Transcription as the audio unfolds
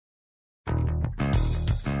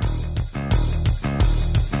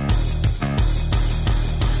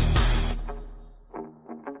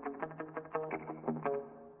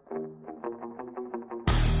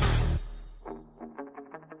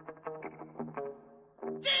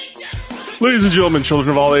Ladies and gentlemen, children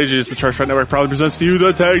of all ages, the Charge Fight Network proudly presents to you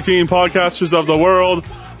the tag team podcasters of the world,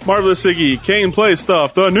 Marvelous Iggy, Kane Play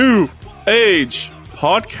Stuff, the New Age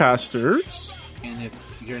Podcasters. And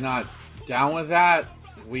if you're not down with that,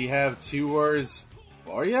 we have two words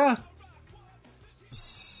for ya.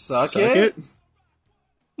 Suck it.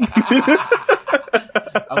 I'm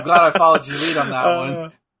glad I followed your lead on that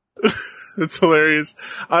one. It's hilarious.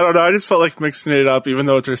 I don't know. I just felt like mixing it up, even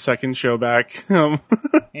though it's our second show back.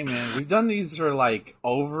 Hey man, we've done these for like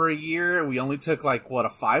over a year. We only took like, what, a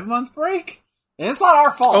 5-month break? And it's not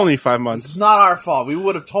our fault. Only 5 months. It's not our fault. We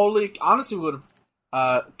would have honestly would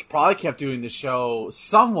have probably kept doing the show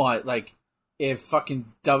somewhat, like, if fucking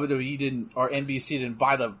WWE didn't, or NBC didn't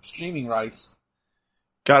buy the streaming rights.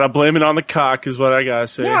 Gotta blame it on the cock is what I gotta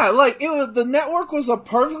say. Yeah, like, the network was a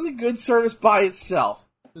perfectly good service by itself.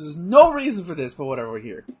 There's no reason for this, but whatever, we're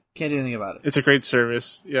here. Can't do anything about it. It's a great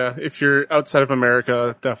service. Yeah, if you're outside of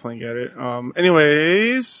America, definitely get it.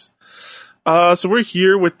 Anyways, so we're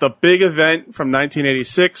here with the big event from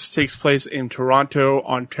 1986. Takes place in Toronto,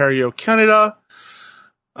 Ontario, Canada.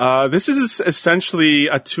 This is essentially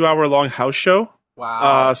a 2-hour-long house show.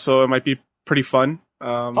 Wow. So it might be pretty fun.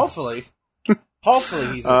 Hopefully.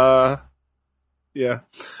 Hopefully he's... Yeah.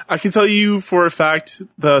 I can tell you for a fact,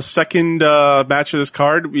 the second match of this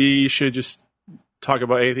card, we should just talk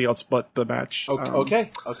about anything else but the match.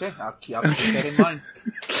 Okay. I'll keep that in mind.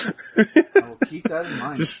 I will keep that in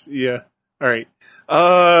mind. Yeah. All right.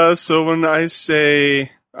 So when I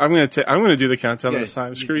say I'm gonna do the countdown this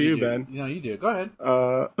time. Screw you, Ben. No, you do. Go ahead.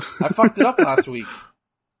 I fucked it up last week.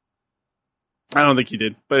 I don't think you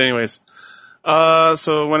did, but anyways.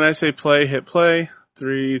 So when I say play, hit play.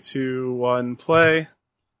 3, 2, 1, play.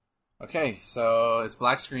 Okay, so it's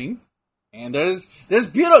black screen, and there's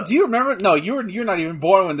beautiful. Do you remember? No, you're not even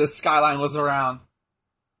born when this skyline was around.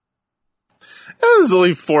 It was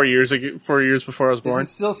only 4 years before I was born. Is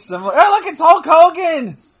it still similar? Oh, look, it's Hulk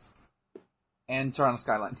Hogan and Toronto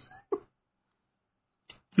skyline.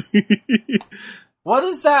 What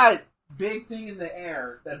is that big thing in the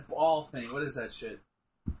air? That ball thing? What is that shit?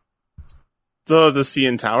 The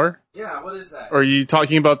CN Tower? Yeah, what is that? Or are you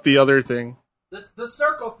talking about the other thing? The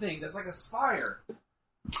circle thing that's like a spire.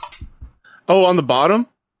 Oh, on the bottom?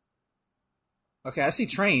 Okay, I see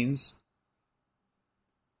trains.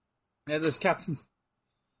 Yeah, this captain.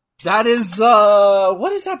 That is,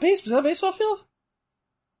 what is that base? Is that a baseball field?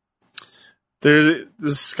 The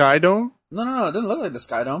Sky Dome? No, it doesn't look like the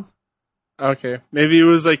Sky Dome. Okay, maybe it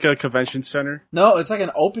was like a convention center. No, it's like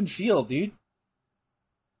an open field, dude.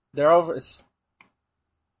 They're over.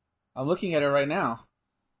 I'm looking at it right now.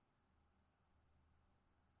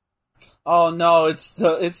 Oh no, it's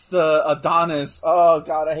the Adonis. Oh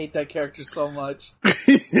god, I hate that character so much.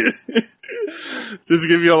 Just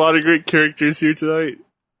give you a lot of great characters here tonight.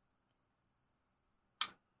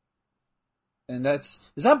 And is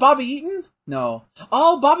that Bobby Eaton? No.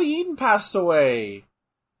 Oh, Bobby Eaton passed away.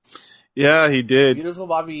 Yeah, he did. Beautiful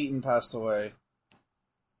Bobby Eaton passed away.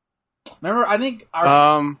 Remember, I think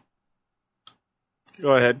our...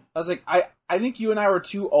 Go ahead. I was like, I think you and I were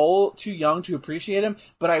too young to appreciate him,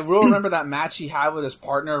 but I will remember that match he had with his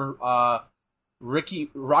partner, Rocky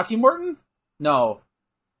Morton? No.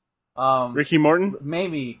 Ricky Morton?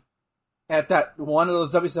 Maybe. At that one of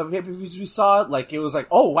those WCW pay-per-views we saw, like, it was like,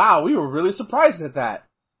 oh wow, we were really surprised at that.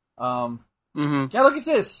 Yeah, look at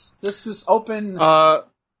this. This is open.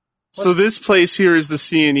 So this place here is the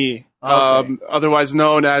CNE, Okay. otherwise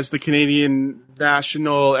known as the Canadian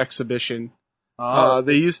National Exhibition. Oh.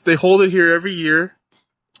 They hold it here every year.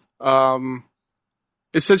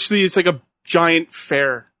 Essentially, it's like a giant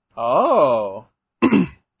fair. Oh.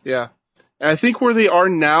 Yeah. And I think where they are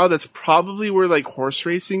now, that's probably where like horse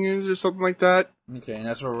racing is or something like that. Okay, and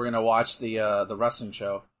that's where we're gonna watch the wrestling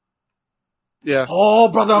show. Yeah. Oh,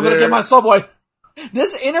 brother, I'm gonna get my Subway.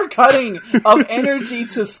 This intercutting of energy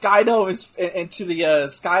to Skydome and to the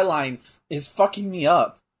skyline is fucking me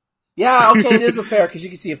up. Yeah, okay, it is a fair, because you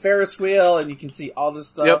can see a Ferris wheel, and you can see all this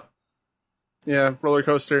stuff. Yep. Yeah, roller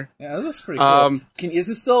coaster. Yeah, this looks pretty cool. Is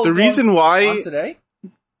this still the reason why on today?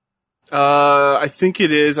 I think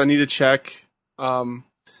it is. I need to check. But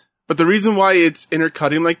the reason why it's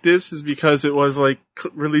intercutting like this is because it was like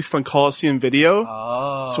released on Coliseum Video.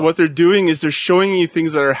 Oh. So what they're doing is they're showing you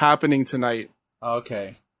things that are happening tonight.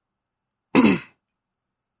 Okay.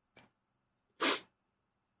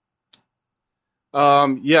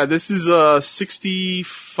 Yeah, this is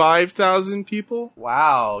 65,000 people.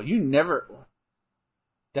 Wow, you never.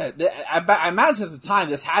 I imagine at the time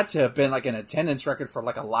this had to have been like an attendance record for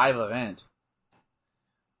like a live event.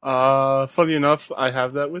 Funny enough, I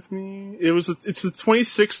have that with me. It's the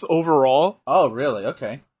 26th overall. Oh, really?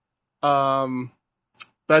 Okay. But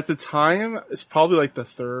at the time, it's probably like the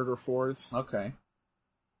third or fourth. Okay.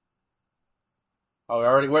 Oh,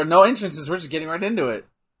 we're no entrances. We're just getting right into it.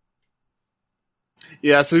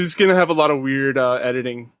 Yeah, so he's gonna have a lot of weird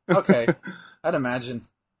editing. Okay, I'd imagine.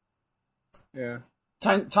 Yeah.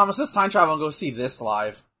 Thomas, let's time travel and go see this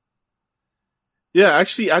live. Yeah,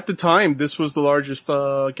 actually, at the time, this was the largest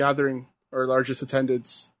gathering or largest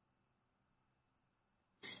attendance.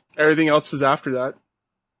 Everything else is after that.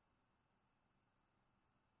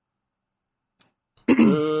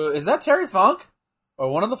 Is that Terry Funk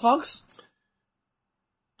or one of the Funks?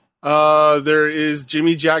 There is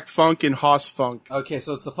Jimmy Jack Funk and Hoss Funk. Okay,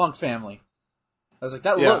 so it's the Funk family. I was like,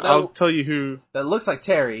 that. Yeah, I'll tell you who. That looks like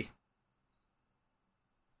Terry.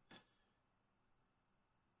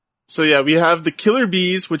 So yeah, we have the Killer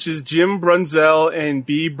Bees, which is Jim Brunzell and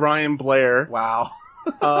B. Brian Blair. Wow.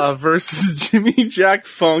 Versus Jimmy Jack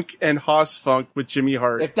Funk and Hoss Funk with Jimmy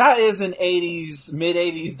Hart. If that isn't mid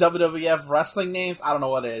 80s WWF wrestling names, I don't know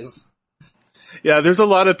what is. Yeah, there's a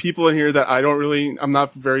lot of people in here that I'm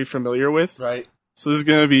not very familiar with. Right. So this is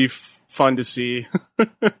going to be fun to see.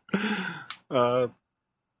 Yeah.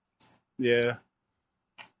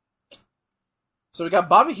 So we got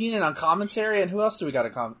Bobby Heenan on commentary, and who else do we got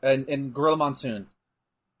and Gorilla Monsoon.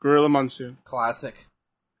 Gorilla Monsoon. Classic.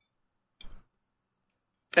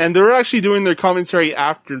 And they're actually doing their commentary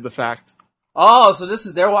after the fact. Oh, so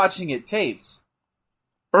they're watching it taped.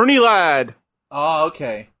 Ernie Ladd. Oh,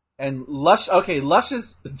 okay. And Lush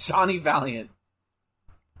is Johnny Valiant.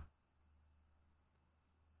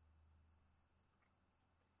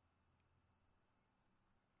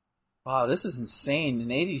 Wow, this is insane. In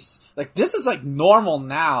the 80s, like, this is like normal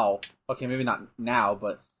now. Okay, maybe not now,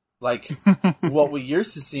 but like what we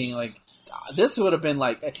used to seeing, like, this would have been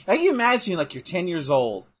like, can you imagine, like, you're 10 years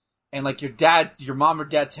old and like your mom or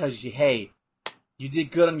dad tells you, hey, you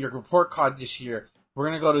did good on your report card this year. We're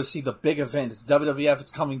going to go to see the big event. It's WWF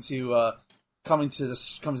is coming to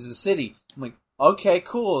the city. I'm like, okay,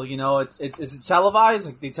 cool. You know, is it televised?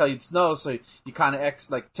 Like, they tell you it's no, so you kind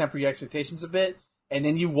of temper your expectations a bit. And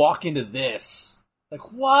then you walk into this.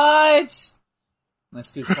 Like, what?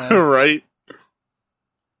 That's good plan. Right.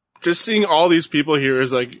 Just seeing all these people here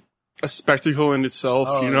is like a spectacle in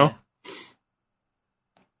itself, you know?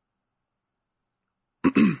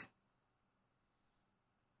 Yeah.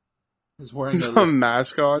 He's wearing a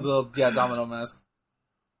mask on. Domino mask.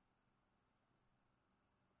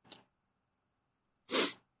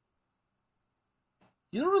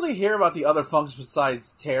 You don't really hear about the other Funks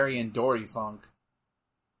besides Terry and Dory Funk.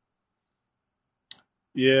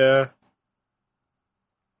 Yeah.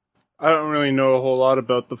 I don't really know a whole lot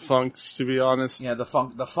about the Funks, to be honest. Yeah, the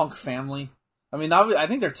Funk family. I mean, I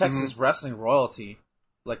think they're Texas wrestling royalty,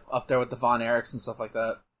 like up there with the Von Erichs and stuff like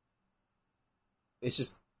that. It's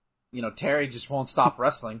just, you know, Terry just won't stop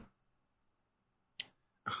wrestling.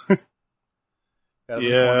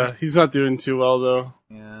 Yeah, he's not doing too well though.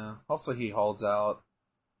 Yeah, hopefully he holds out.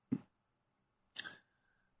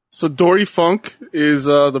 So Dory Funk is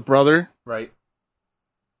the brother, right,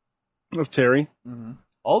 of Terry. Mm-hmm.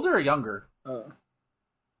 Older or younger?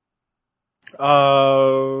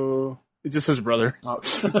 It just says brother. Oh.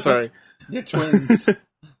 Sorry. They're twins.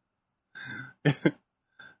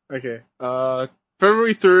 Okay.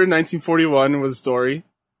 February 3rd, 1941 was Dory.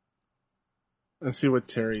 Let's see what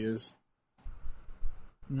Terry is.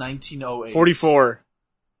 1908. 44.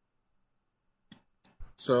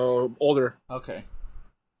 So, older. Okay.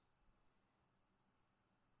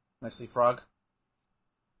 Nicely, Frog.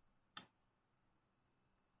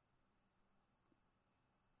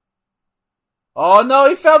 Oh no,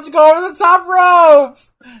 he failed to go over the top rope!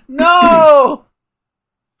 No!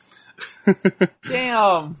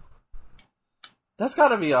 Damn. That's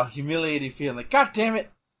gotta be a humiliating feeling. Like, God damn it.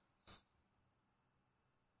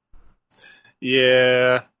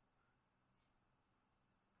 Yeah.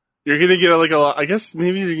 You're gonna get like a lot. I guess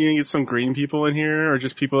maybe you're gonna get some green people in here, or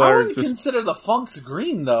just people that I are wouldn't just. consider the Funks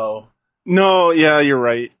green, though. No, yeah, you're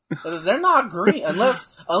right. They're not green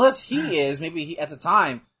unless he is. Maybe he at the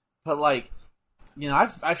time, but like, you know,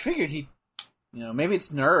 I figured he, you know, maybe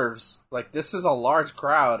it's nerves. Like, this is a large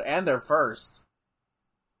crowd, and they're first.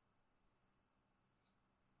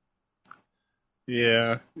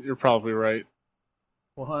 Yeah, you're probably right.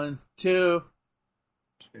 1, 2.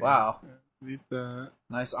 Okay. Wow. Delete that.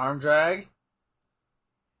 Nice arm drag.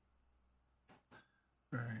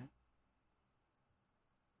 All right.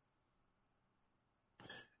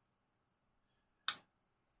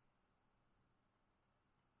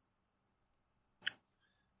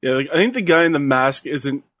 Yeah, like, I think the guy in the mask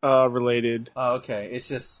isn't related. Oh, okay. It's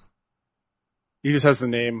just. He just has the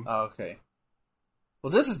name. Oh, okay.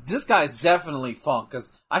 Well, this guy's definitely Funk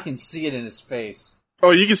because I can see it in his face.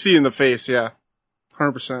 Oh, you can see it in the face, yeah.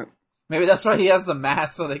 100%. Maybe that's why he has the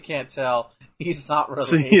mask so they can't tell. He's not really.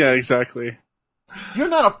 So, yeah, exactly. You're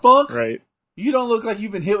not a Funk. Right. You don't look like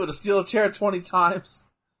you've been hit with a steel chair 20 times.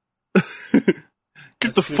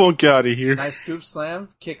 Get the funk out of here. Nice scoop slam.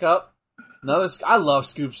 Kick up. I love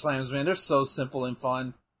scoop slams, man. They're so simple and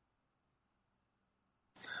fun.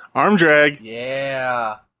 Arm drag.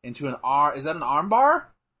 Yeah. Into an arm. Is that an arm bar?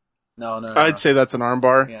 No. I'd say that's an arm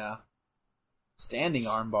bar. Yeah. Standing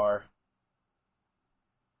arm bar.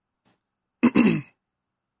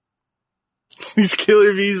 These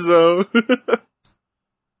killer bees, though.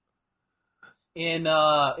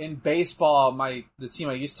 In baseball, the team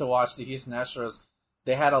I used to watch, the Houston Astros,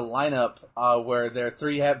 they had a lineup where their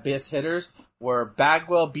three best hitters were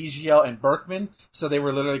Bagwell, Biggio, and Berkman. So they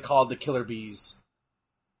were literally called the Killer Bees.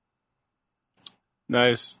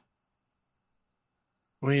 Nice.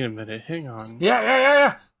 Wait a minute. Hang on.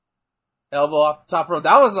 Yeah. Elbow off the top rope.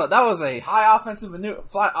 That was a high offensive maneuver,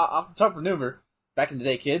 fly off the top maneuver back in the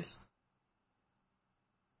day, kids.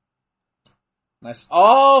 Nice.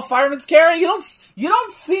 Oh, fireman's carry. You don't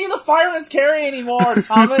see the fireman's carry anymore,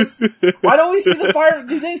 Thomas. Why don't we see the fireman?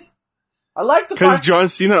 Dude, I like the because John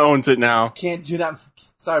Cena owns it now. Can't do that.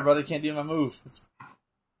 Sorry, brother. Can't do my move.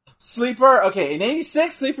 Sleeper. Okay, in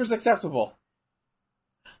 '86, sleeper's acceptable.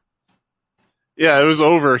 Yeah, it was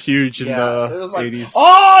over huge in the like, 80s.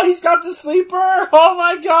 Oh, he's got the sleeper! Oh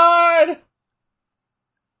my god!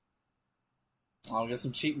 I'll get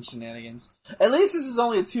some cheating shenanigans. At least this is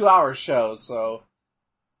only a 2-hour show, so...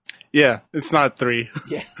 Yeah, it's not 3.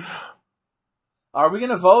 Yeah. Are we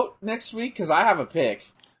gonna vote next week? Because I have a pick.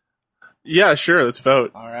 Yeah, sure, let's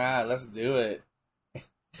vote. Alright, let's do it.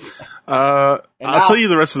 I'll tell you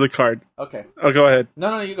the rest of the card. Okay. Oh, go ahead.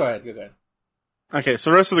 No, you go ahead. Go ahead. Okay, so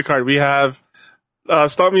the rest of the card, we have...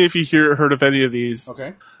 stop me if you heard of any of these.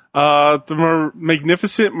 Okay. The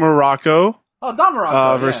Magnificent Morocco. Oh, Don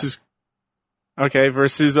Morocco, versus... Yeah. Okay,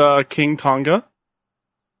 versus King Tonga.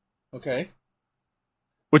 Okay.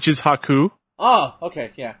 Which is Haku. Oh,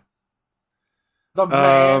 okay, yeah. The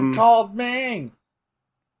man called Ming.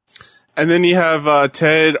 And then you have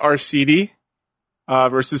Ted Arcidi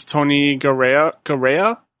versus Tony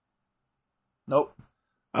Garea. Nope.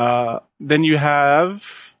 Then you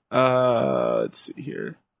have... let's see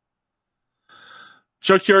here.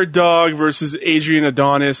 Junkyard Dog versus Adrian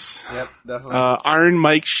Adonis. Yep, definitely.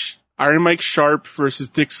 Iron Mike Sharp versus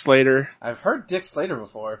Dick Slater. I've heard Dick Slater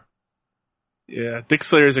before. Yeah, Dick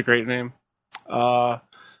Slater is a great name. Then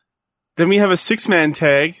we have a 6-man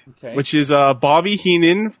tag, which is Bobby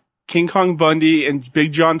Heenan, King Kong Bundy, and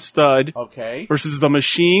Big John Studd. Okay. Versus the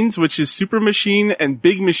Machines, which is Super Machine and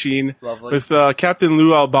Big Machine. Lovely. With Captain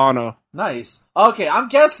Lou Albano. Nice. Okay, I'm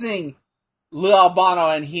guessing Lou Albano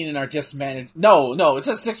and Heenan are just managed. No, it's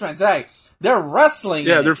a 6-man tag. They're wrestling.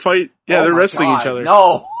 Yeah, they're fight. Yeah, they're wrestling each other.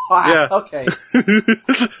 No. Yeah. Okay.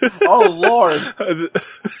 Oh, Lord.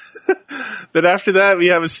 Then after that, we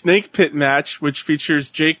have a snake pit match, which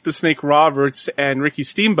features Jake the Snake Roberts and Ricky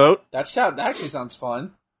Steamboat. That actually sounds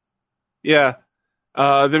fun. Yeah.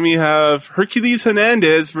 Then we have Hercules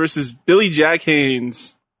Hernandez versus Billy Jack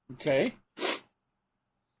Haynes. Okay.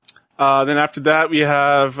 Then after that, we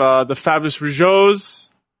have the Fabulous Rougeaus.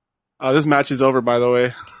 This match is over, by the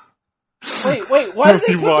way. Wait, why did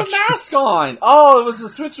they put the mask on? Oh, it was a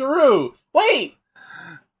switcheroo. Wait!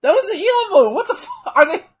 That was a heel move. What the fuck? Are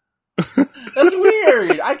they... That's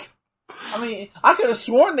weird. I mean, I could have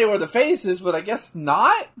sworn they were the faces, but I guess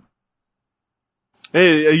not?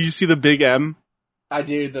 Hey, you see the big M? I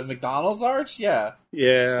do. The McDonald's arch? Yeah.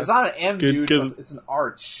 Yeah. It's not an M, dude. Good. It's an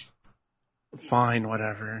arch. Fine,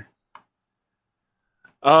 whatever.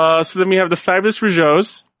 So then we have the Fabulous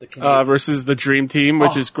Rougeaus versus the Dream Team,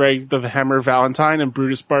 which is Greg the Hammer Valentine and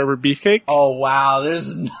Brutus Barber Beefcake. Oh, wow.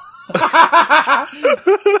 There's... Then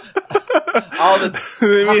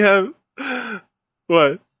we have...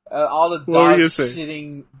 What? All the dog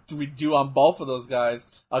shitting we do on both of those guys.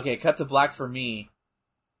 Okay, cut to black for me.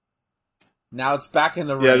 Now it's back in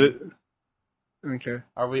the ring. Okay.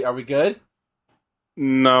 Are we good?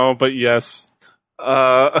 No, but yes.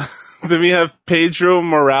 Then we have Pedro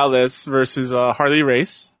Morales versus Harley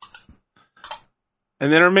Race.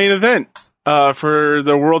 And then our main event for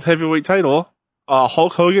the World Heavyweight title,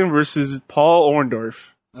 Hulk Hogan versus Paul Orndorff.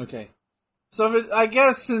 Okay. So I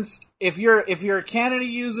guess since if you're a Canada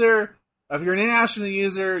user, if you're an international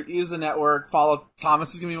user, use the network. Follow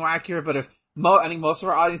Thomas is gonna be more accurate. But I think most of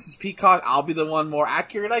our audience is Peacock, I'll be the one more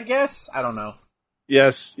accurate. I guess I don't know.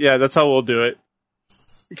 Yes, yeah, that's how we'll do it.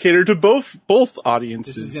 Cater to both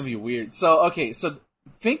audiences. This is gonna be weird. So okay, so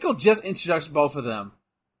Finkel just introduced both of them.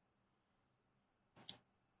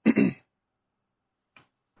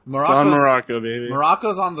 Don Morocco, baby.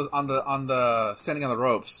 Morocco's on the standing on the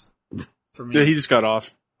ropes for me. Yeah, he just got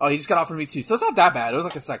off. Oh, he just got off for me too. So it's not that bad. It was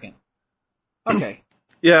like a second. Okay.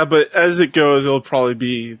 Yeah, but as it goes, it'll probably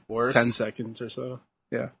be Worse. 10 seconds or so.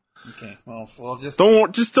 Yeah. Okay. Well, we'll just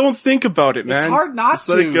don't think about it, man. It's hard not just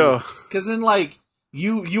to. let it go. Because then, like,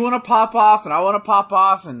 you want to pop off, and I want to pop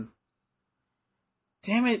off, and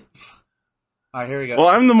damn it. All right, here we go. Well,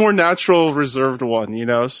 I'm the more natural, reserved one, you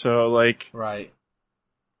know. So, like, right.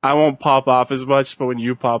 I won't pop off as much, but when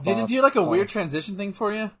you pop Did off, it do like a weird transition thing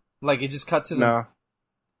for you? Like it just cut to the. No.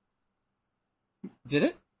 Did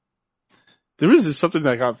it? There was something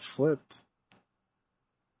that got flipped.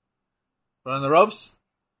 Running the ropes?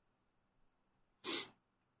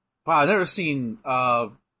 Wow, I've never seen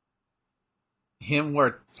him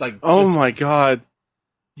wear like. Oh my god,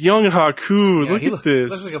 young Haku! Yeah, look at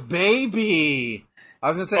this. Looks like a baby. I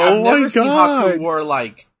was gonna say Oh I've never seen God. Haku wear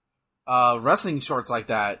like wrestling shorts like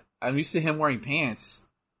that. I'm used to him wearing pants.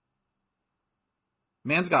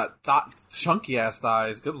 Man's got chunky ass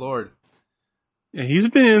thighs. Good lord. Yeah, he's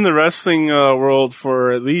been in the wrestling world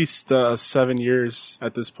for at least 7 years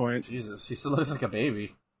at this point. Jesus, he still looks like a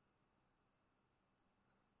baby.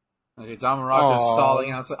 Okay, Don Morocco's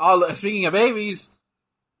stalling outside. Oh, speaking of babies,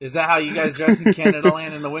 is that how you guys dress in Canada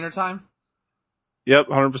Land in the wintertime? Yep,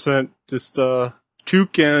 100%. Just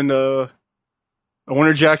toque and a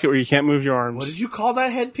winter jacket where you can't move your arms. What did you call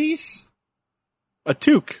that headpiece? A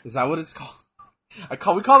toque. Is that what it's called? We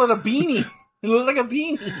call it a beanie. It looks like a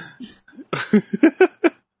beanie.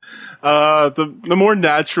 The more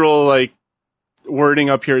natural like wording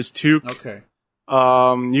up here is toque. Okay.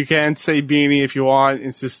 You can say beanie if you want.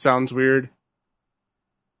 It just sounds weird.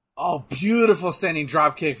 Oh, beautiful standing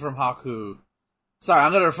drop kick from Haku. Sorry,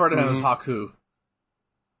 I'm gonna refer to him as Haku.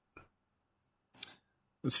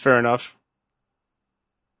 That's fair enough.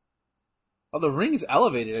 Oh, the ring's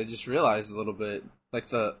elevated. I just realized a little bit, like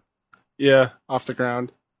the. Yeah, off the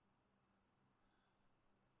ground.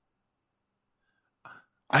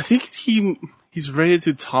 I think he's rated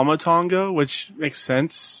to Tama Tonga, which makes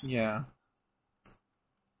sense. Yeah.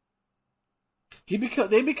 They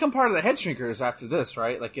become part of the Head Shrinkers after this,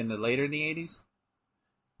 right? Like in the 80s.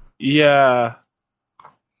 Yeah.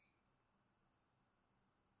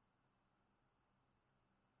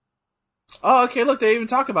 Oh, okay. Look, they even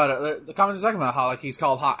talk about it. The comments are talking about how like he's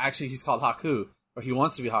called Haku, or he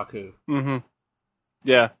wants to be Haku. Mm-hmm.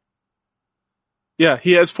 Yeah. Yeah,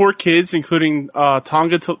 he has 4 kids, including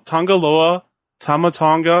Tongaloa, Tama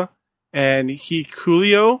Tonga, and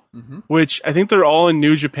Hikuleo, which I think they're all in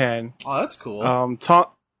New Japan. Oh, that's cool.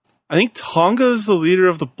 I think Tonga is the leader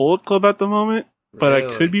of the Bullet Club at the moment, but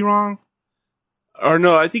I could be wrong. Or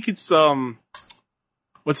no, I think it's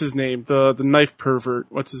what's his name? The knife pervert.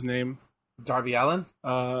 What's his name? Darby Allin?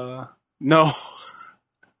 No.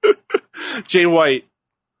 Jay White.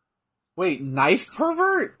 Wait, knife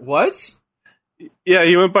pervert? What? Yeah,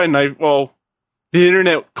 he went by knife. Well, the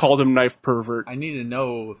internet called him knife pervert. I need to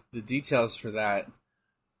know the details for that.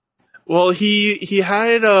 Well, he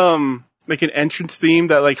had like an entrance theme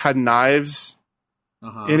that like had knives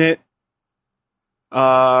in it.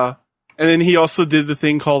 And then he also did the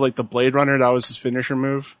thing called like the Blade Runner. That was his finisher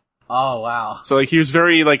move. Oh wow! So like he was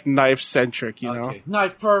very like knife centric, you know.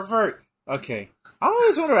 Knife pervert. Okay. I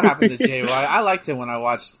always wonder what happened to JY. I liked it when I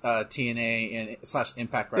watched TNA and /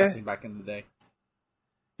 Impact Wrestling back in the day.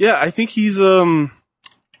 Yeah, I think he's the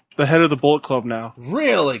head of the Bullet Club now.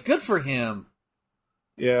 Really? Good for him.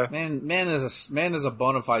 Yeah. Man is a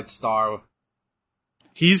bona fide star.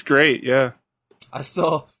 He's great, yeah. I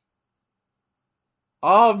still.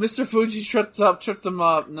 Oh, Mr. Fuji tripped him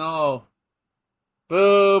up. No.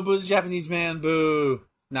 Boo, the Japanese man, boo.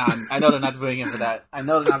 Nah, I know they're not booing him for that.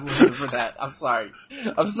 I'm sorry.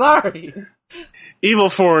 Evil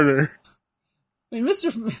foreigner. I mean,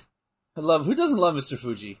 who doesn't love Mr.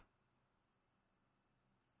 Fuji?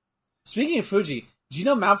 Speaking of Fuji, do you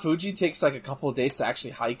know Mount Fuji takes like a couple of days to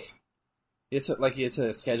actually hike? You had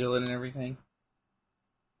to schedule it and everything.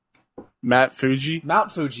 Mount Fuji? Mount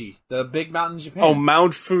Fuji, the big mountain in Japan. Oh,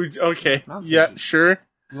 Mount Fuji. Okay. Mount Fuji. Yeah, sure.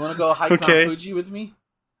 You want to go hike Mount Fuji with me?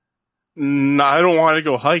 No, I don't want to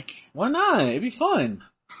go hike. Why not? It'd be fun.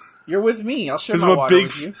 You're with me. I'll share my water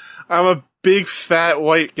with you. I'm a big fat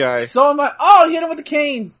white guy. So am I. Oh, he hit him with the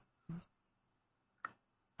cane.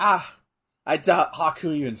 Ah, I doubt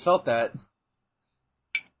Haku even felt that.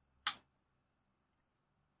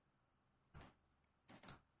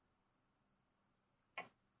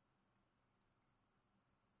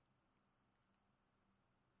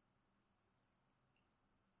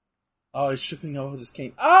 Oh, he's tripping over this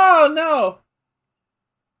cane. Oh, no!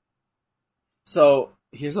 So,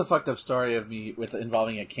 here's a fucked up story of me with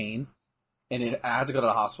involving a cane. And I had to go to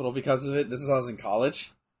the hospital because of it. This is when I was in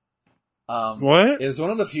college. What? It was one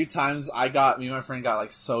of the few times me and my friend got,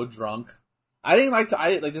 like, so drunk. I didn't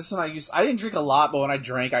this is when I didn't drink a lot, but when I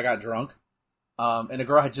drank, I got drunk. And a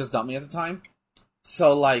girl had just dumped me at the time.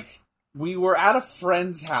 So, like, we were at a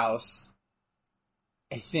friend's house,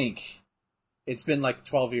 I think. It's been, like,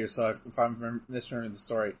 12 years, so if I'm misremembering the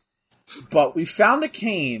story. But we found a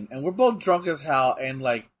cane, and we're both drunk as hell, and,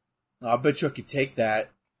 like, I bet you I could take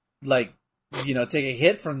that. Like, you know, take a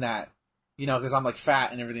hit from that. You know, because I'm, like,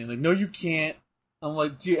 fat and everything. Like, no, you can't. I'm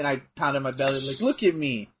like, dude, and I pounded my belly, like, look at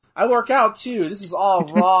me. I work out, too. This is all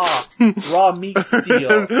raw meat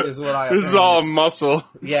steel, is what I... This is all muscle.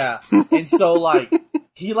 Yeah. And so, like,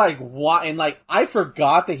 he, like, and, like, I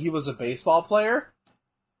forgot that he was a baseball player.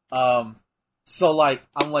 So, like,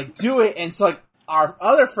 I'm like, do it. And so, like, our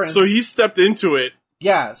other friends... So he stepped into it.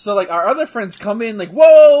 Yeah. So, like, our other friends come in, like,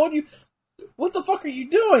 whoa, what the fuck are you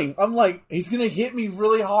doing? I'm like, he's gonna hit me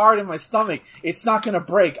really hard in my stomach. It's not gonna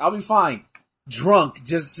break. I'll be fine. Drunk.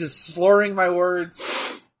 Just slurring my words.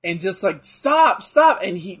 And just like, stop.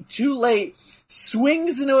 And he, too late,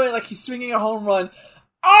 swings into it like he's swinging a home run.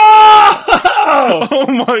 Oh!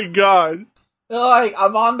 Oh my god. Like,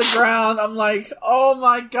 I'm on the ground. I'm like, oh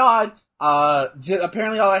my god.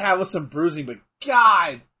 Apparently all I had was some bruising, but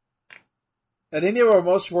god. I think they were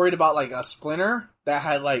most worried about like a splinter that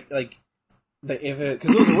had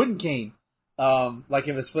because it was a wooden cane. Like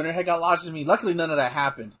if a splinter had got lodged in me. Luckily none of that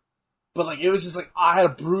happened. But like, it was just like, I had a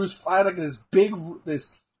bruise. I had like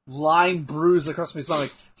this line bruise across my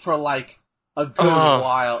stomach for like a good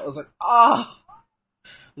while. It was like,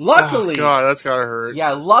 luckily, oh god, that's gotta hurt.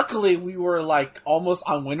 Yeah, luckily we were like almost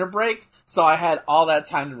on winter break, so I had all that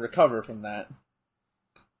time to recover from that.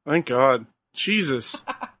 Thank God. Jesus.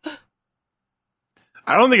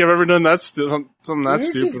 I don't think I've ever done that something that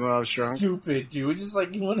stupid when I was drunk. Stupid, dude. Just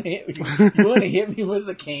like, you want to hit me? You want to hit me with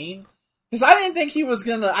a cane? Because I didn't think he was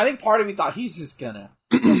gonna. I think part of me thought he's just gonna.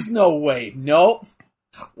 There's no way. Nope.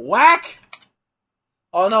 Whack!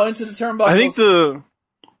 Oh no, into the turnbuckles. I think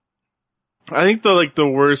the like the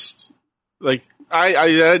worst, like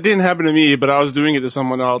it didn't happen to me, but I was doing it to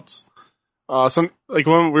someone else. Like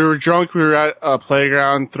when we were drunk, we were at a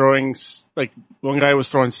playground throwing, like one guy was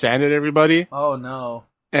throwing sand at everybody. Oh no!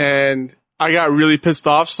 And I got really pissed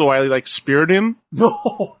off, so I like speared him.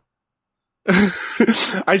 No.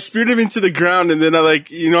 I speared him into the ground, and then I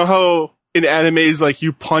like, you know how in animes, like,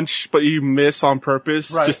 you punch, but you miss on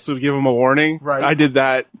purpose, right, just to give him a warning? Right. I did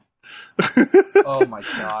that. Oh my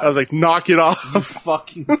god. I was like, knock it off. You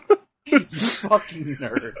fucking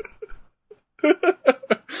nerd.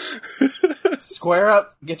 Square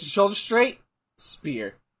up, get your shoulders straight,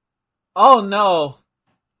 spear. Oh no.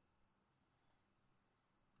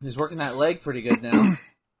 He's working that leg pretty good now.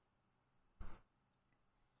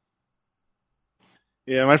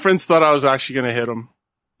 Yeah, my friends thought I was actually going to hit him.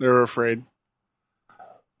 They were afraid.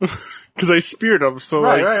 Because I speared him, so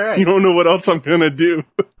right. You don't know what else I'm going to do.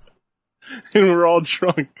 And we're all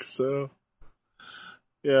drunk, so...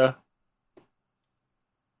 Yeah.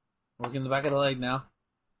 Working the back of the leg now.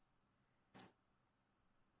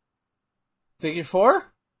 Figure four?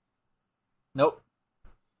 Nope.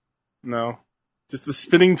 No. Just the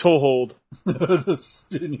spinning toe hold. The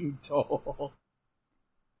spinning toe hold.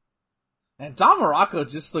 And Don Morocco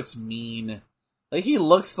just looks mean. Like, he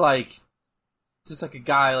looks like just like a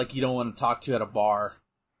guy like you don't want to talk to at a bar.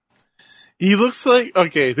 He looks like,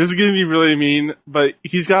 okay, this is going to be really mean, but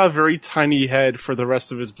he's got a very tiny head for the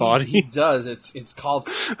rest of his body. He does. It's called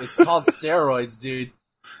steroids, dude.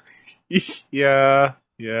 Yeah.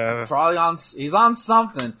 Probably he's on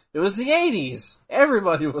something. It was the 80s.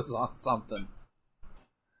 Everybody was on something.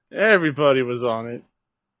 Everybody was on it.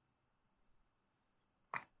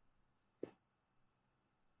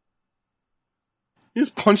 He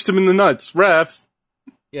just punched him in the nuts. Ref.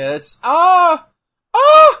 Yeah, it's... My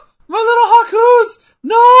little Hakus!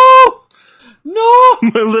 No!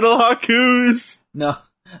 My little Hakus! No.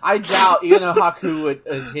 I doubt even a Haku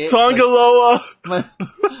is hit. Tongaloa!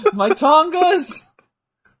 My Tongas!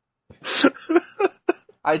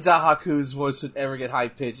 I doubt Haku's voice would ever get high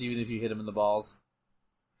pitched even if you hit him in the balls.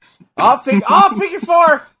 Figure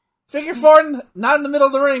four! Figure four, not in the middle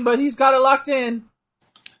of the ring, but he's got it locked in.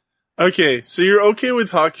 Okay, so you're okay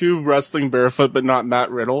with Haku wrestling barefoot, but not Matt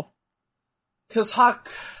Riddle? Because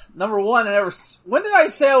number one, when did I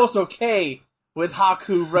say I was okay with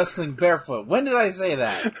Haku wrestling barefoot? When did I say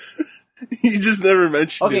that? You just never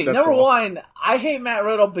mentioned it. Okay, number one, I hate Matt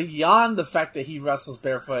Riddle beyond the fact that he wrestles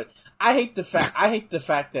barefoot. I hate the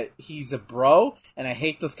fact that he's a bro, and I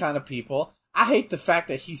hate those kind of people. I hate the fact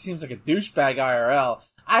that he seems like a douchebag IRL.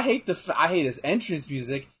 I hate his entrance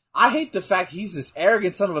music. I hate the fact he's this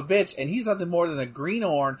arrogant son of a bitch, and he's nothing more than a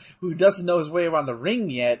greenhorn who doesn't know his way around the ring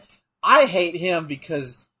yet. I hate him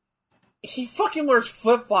because he fucking wears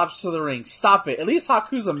flip-flops to the ring. Stop it. At least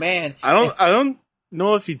Haku's a man. I don't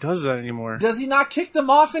know if he does that anymore. Does he not kick them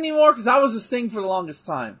off anymore? Because that was his thing for the longest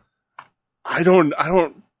time. I don't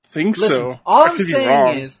think so. All I'm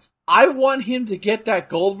saying is, I want him to get that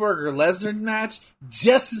Goldberg or Lesnar match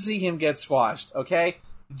just to see him get squashed, okay?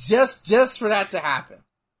 Just for that to happen.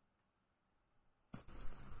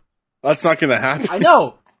 That's not gonna happen. I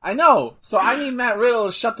know. So I need Matt Riddle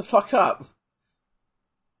to shut the fuck up.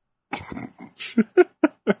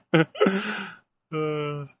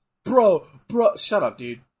 Bro, shut up,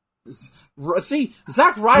 dude. See,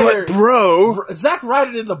 Zack Ryder... Zack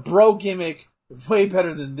Ryder did the bro gimmick way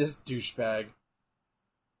better than this douchebag.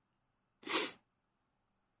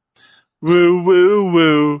 Woo, woo,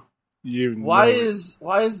 woo. Why is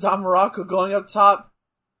Don Morocco going up top?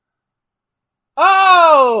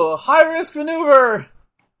 Oh! High-risk maneuver!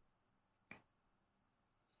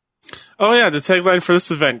 Oh yeah, the tagline for this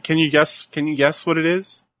event. Can you guess what it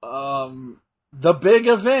is? The big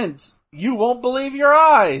event. You won't believe your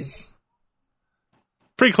eyes.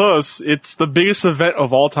 Pretty close. It's the biggest event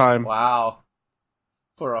of all time. Wow.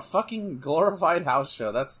 For a fucking glorified house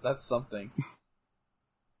show, that's something.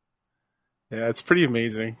 Yeah, it's pretty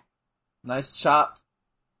amazing. Nice chop.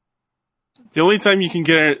 The only time you can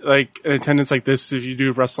get like an attendance like this is if you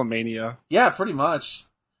do WrestleMania. Yeah, pretty much.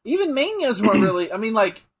 Even Manias weren't really. I mean,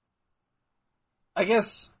 like, I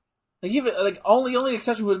guess like even like only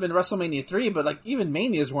exception would have been WrestleMania 3, but like even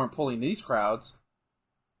Manias weren't pulling these crowds.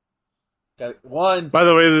 Got one. By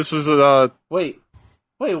the way, this was Wait,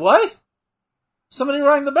 what? Somebody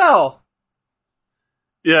rang the bell.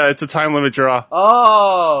 Yeah, it's a time limit draw.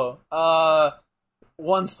 Oh,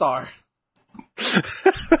 1 star.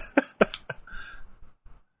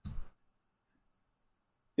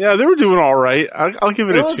 Yeah, they were doing all right. I'll give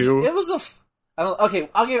it a 2. It was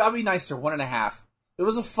I'll be nicer. 1.5. It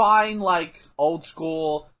was a fine, like, old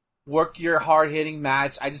school, work your hard hitting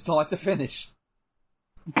match. I just don't like the finish.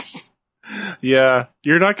 Yeah,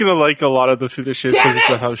 you're not gonna like a lot of the finishes because it's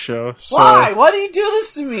a house show. So. Why? Why do you do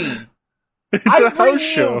this to me? It's a house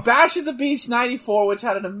show. Bash at the Beach '94, which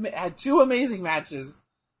had 2 amazing matches,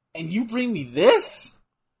 and you bring me this?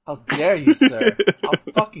 How dare you, sir? How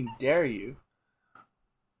fucking dare you?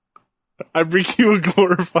 I bring you a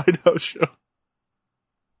glorified house show.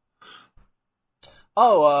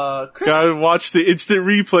 Oh, Chris... Gotta watch the instant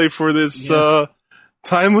replay for this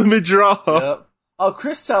time limit draw. Yep. Oh,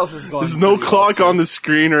 Chris Tells is going. There's no clock on the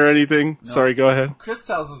screen or anything. No. Sorry, go ahead. Chris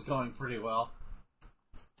Tells is going pretty well.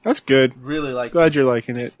 That's good. Really like. Glad you're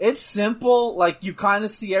liking it. It's simple. Like you kind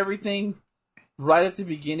of see everything right at the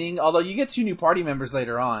beginning. Although you get 2 new party members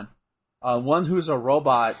later on. One who's a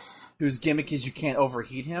robot, whose gimmick is you can't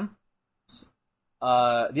overheat him.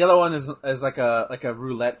 The other one is like a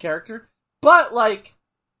roulette character. But like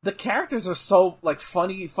the characters are so like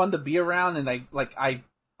fun to be around, and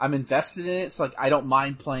I'm invested in it. So like I don't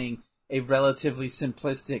mind playing a relatively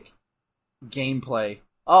simplistic gameplay.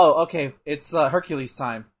 Oh, okay. It's Hercules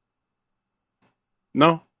time.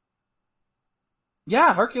 No.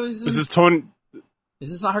 Yeah, Hercules. This is Tony.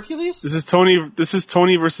 Is this not Hercules? This is Tony. This is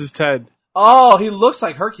Tony versus Ted. Oh, he looks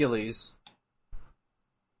like Hercules.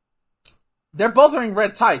 They're both wearing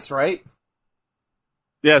red tights, right?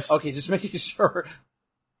 Yes. Okay, just making sure.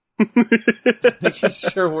 Making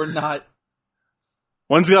sure we're not.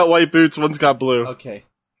 One's got white boots. One's got blue. Okay.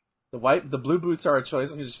 The blue boots are a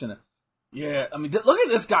choice. I'm just gonna. Yeah, I mean, look at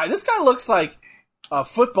this guy. This guy looks like a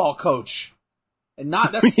football coach, and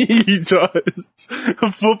not that's he does.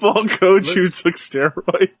 A football coach who took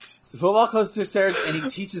steroids. The football coach took steroids, and he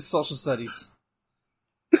teaches social studies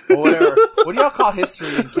or whatever. What do y'all call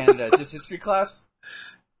history in Canada? Just history class?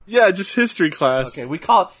 Yeah, just history class. Okay, we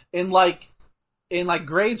call it in like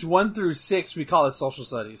grades 1 through 6. We call it social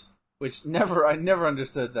studies, which I never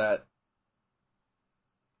understood that.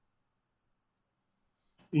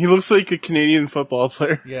 He looks like a Canadian football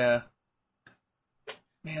player. Yeah.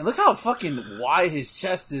 Man, look how fucking wide his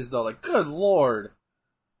chest is, though. Like, good lord.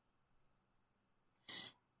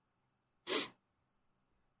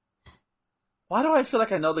 Why do I feel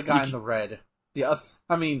like I know the guy in the red? The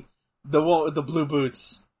one with the blue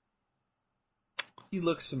boots. He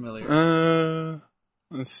looks familiar.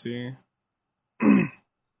 Let's see. Oh,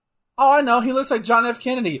 I know. He looks like John F.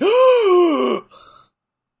 Kennedy.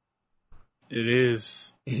 It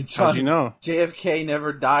is. John, How'd you know? JFK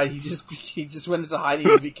never died. He just went into hiding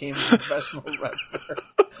and became a professional wrestler.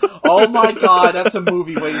 Oh my god, that's a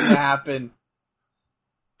movie waiting to happen.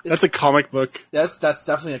 That's a comic book. That's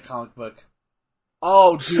definitely a comic book.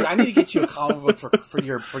 Oh, dude, I need to get you a comic book for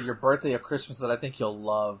your birthday or Christmas that I think you'll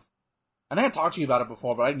love. I think I talked to you about it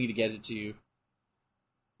before, but I need to get it to you.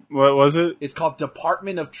 What was it? It's called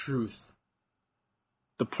Department of Truth.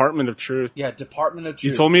 Department of Truth. Yeah, Department of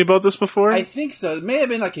Truth. You told me about this before? I think so. It may have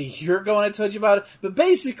been like a year ago when I told you about it. But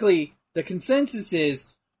basically, the consensus is,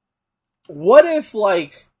 what if,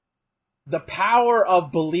 like, the power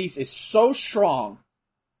of belief is so strong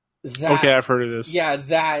that... Okay, I've heard of this. Yeah,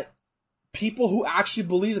 that people who actually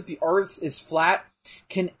believe that the Earth is flat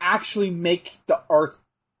can actually make the Earth,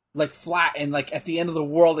 like, flat. And, like, at the end of the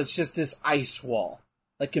world, it's just this ice wall.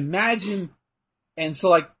 Like, imagine... And so,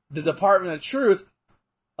 like, the Department of Truth...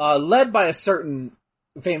 led by a certain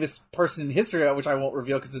famous person in history, which I won't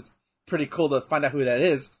reveal because it's pretty cool to find out who that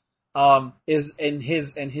is in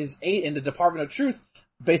the Department of Truth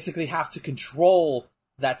basically have to control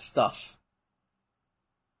that stuff.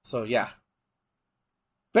 So yeah,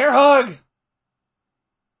 bear hug,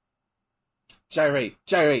 gyrate,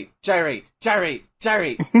 gyrate, gyrate, gyrate,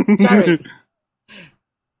 gyrate, gyrate.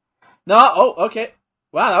 No, oh, okay.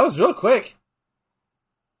 Wow, that was real quick.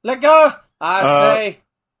 Let go, I say.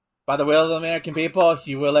 By the will of the American people,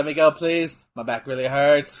 you will let me go, please. My back really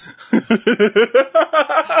hurts. No.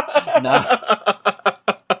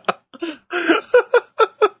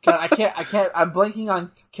 God, I can't. I'm blanking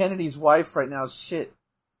on Kennedy's wife right now. Shit.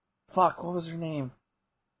 Fuck, what was her name?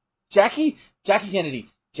 Jackie Kennedy.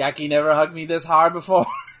 Jackie never hugged me this hard before.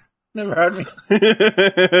 Never heard me.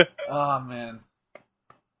 Oh, man.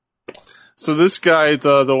 So this guy,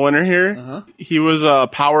 the winner here, he was a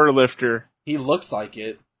power lifter. He looks like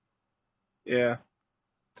it. Yeah.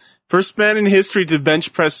 First man in history to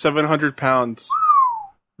bench press 700 pounds.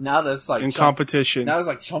 Now that's like... in competition. Now it's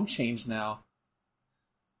like chump change now.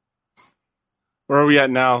 Where are we at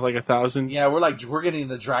now? Like 1,000? Yeah, we're getting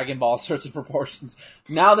the Dragon Ball sorts of proportions.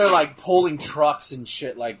 Now they're like pulling trucks and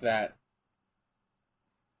shit like that.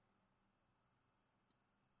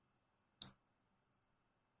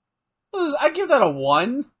 I give that a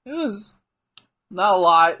 1. It was not a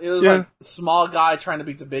lot. It was like a small guy trying to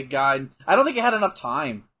beat the big guy. I don't think it had enough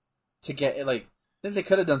time to get it. Like, I think they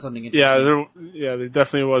could have done something interesting. There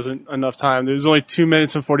definitely wasn't enough time. There was only 2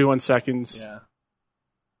 minutes and 41 seconds. Yeah.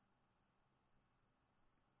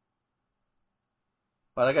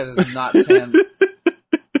 But that guy does not 10.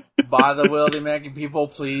 By the will of the American people,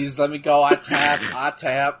 please let me go. I tap.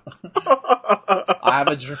 I have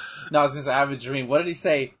a dream. No, I was going to say, I have a dream. What did he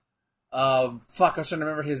say? Fuck, I was trying to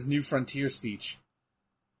remember his New Frontier speech.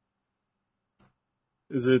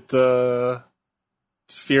 Is it,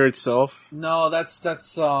 Fear Itself? No, that's not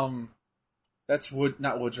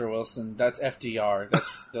Woodrow Wilson. That's FDR.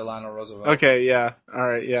 That's Delano Roosevelt. Okay, yeah.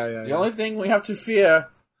 Alright, yeah. The only thing we have to fear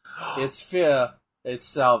is fear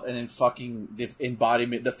itself, and then fucking the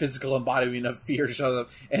physical embodiment of fear shows up,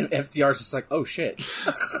 and FDR's just like, oh shit.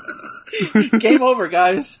 Game over,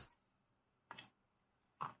 guys.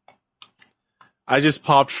 I just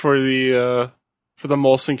popped for the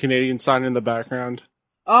Molson Canadian sign in the background.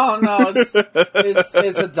 Oh no, it's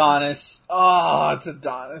Adonis. Oh, it's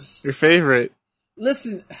Adonis. Your favorite.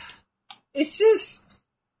 Listen, it's just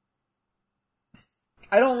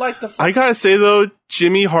I don't like the. I gotta say though,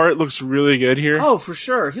 Jimmy Hart looks really good here. Oh, for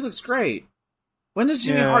sure, he looks great. When does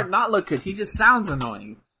Jimmy Hart not look good? He just sounds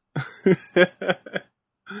annoying.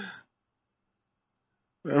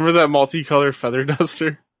 Remember that multicolored feather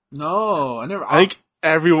duster? No, I never. I think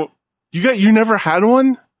everyone. You never had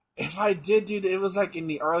one? If I did, dude, it was like in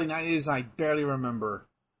the early 90s, and I barely remember.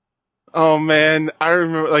 Oh man, I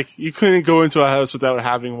remember. Like you couldn't go into a house without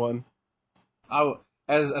having one.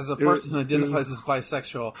 As a person who identifies as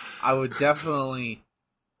bisexual, I would definitely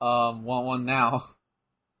want one now.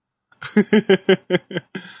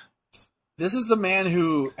 This is the man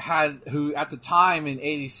who at the time in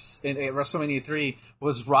WrestleMania 3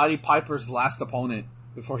 was Roddy Piper's last opponent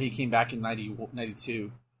before he came back in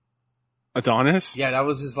 92. Adonis? Yeah, that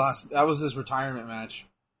was his retirement match.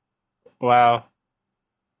 Wow.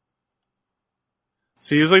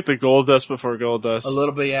 So he was like the Goldust before Goldust. A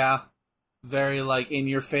little bit, yeah. Very like in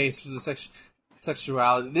your face with the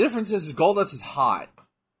sexuality. The difference is Goldust is hot.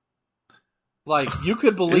 Like you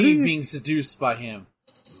could believe being seduced by him.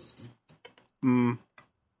 Hmm.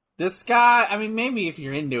 This guy, I mean, maybe if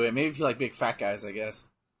you're into it, maybe if you like big fat guys, I guess.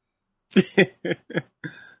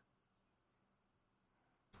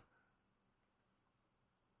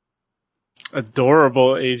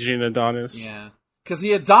 Adorable aging Adonis. Yeah. Because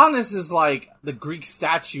the Adonis is like the Greek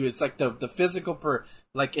statue. It's like the physical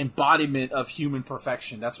embodiment of human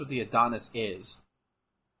perfection. That's what the Adonis is.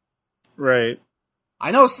 Right.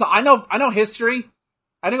 I know history.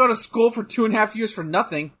 I didn't go to school for 2.5 years for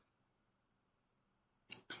nothing.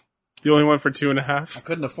 You only went for 2.5? I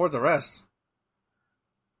couldn't afford the rest.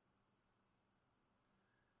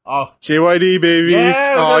 Oh. JYD, baby.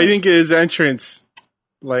 Yeah, he didn't get his entrance.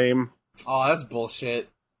 Lame. Oh, that's bullshit.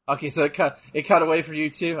 Okay, so it cut away for you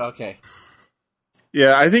too? Okay.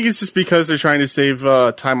 Yeah, I think it's just because they're trying to save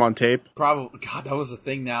time on tape. Probably. God, that was a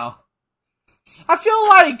thing now. I feel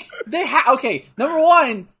like they okay, number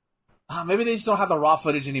one, maybe they just don't have the raw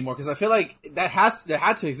footage anymore, because I feel like that had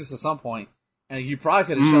to exist at some point. And you probably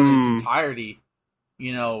could have shown it in its entirety,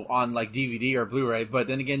 on like DVD or Blu-ray. But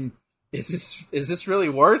then again, is this really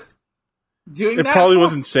worth doing that? It probably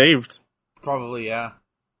wasn't saved. Probably, yeah.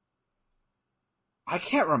 I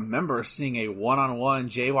can't remember seeing a one-on-one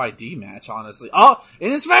JYD match, honestly. Oh,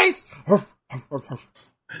 in his face!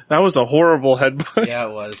 That was a horrible headbutt. Yeah,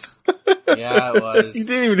 it was. Yeah, it was. He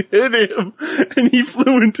didn't even hit him, and he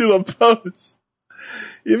flew into the post.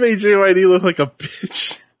 You made JYD look like a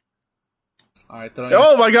bitch. All right,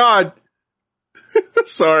 oh my god!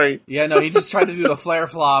 Sorry. Yeah, no, he just tried to do the flare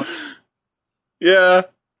flop. Yeah.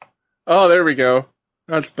 Oh, there we go.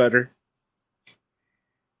 That's better.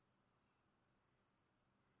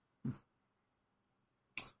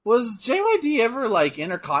 Was JYD ever like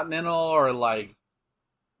Intercontinental or like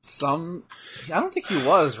some? I don't think he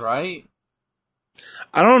was, right?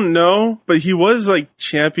 I don't know, but he was like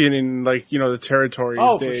champion in like the territories.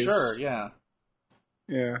 Oh, days. For sure, yeah.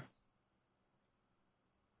 Yeah.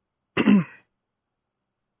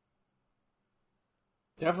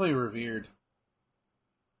 Definitely revered.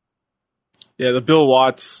 Yeah, the Bill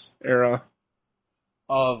Watts era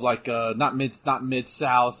of like not mid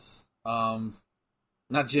South,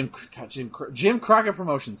 not Jim Crockett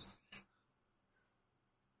Promotions.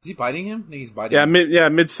 Is he biting him? I think he's biting him.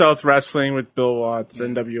 Mid South Wrestling with Bill Watts,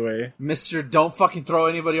 NWA. Mr. Don't fucking throw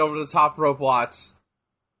anybody over the top rope, Watts.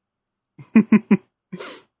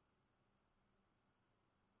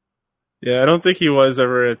 Yeah, I don't think he was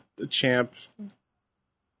ever a champ.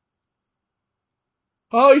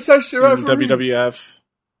 Oh, he touched the referee. WWF.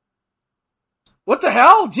 What the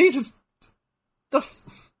hell? Jesus.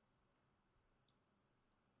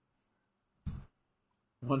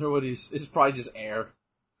 Wonder what it's probably just air.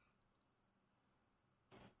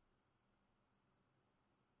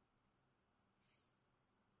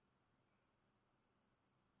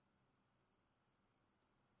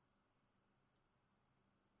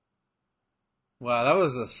 Wow, that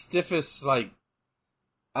was the stiffest, I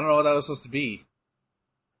don't know what that was supposed to be.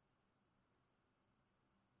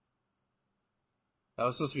 That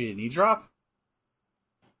was supposed to be a knee drop?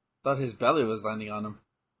 Thought his belly was landing on him.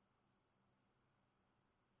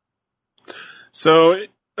 So,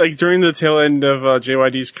 during the tail end of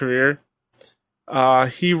JYD's career,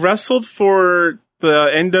 he wrestled for the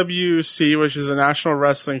NWC, which is a National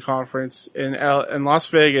Wrestling Conference in Las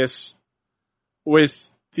Vegas,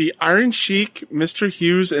 with the Iron Sheik, Mr.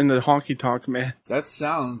 Hughes, and the Honky Tonk Man. That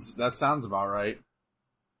sounds about right.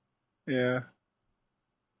 Yeah.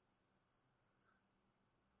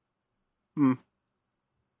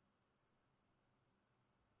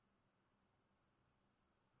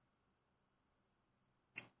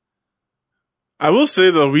 I will say,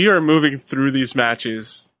 though, we are moving through these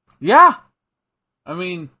matches. Yeah. I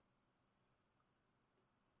mean,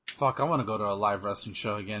 fuck, I want to go to a live wrestling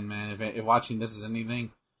show again, man. If watching this is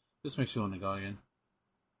anything, just makes me want to go again.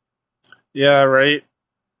 Yeah, right?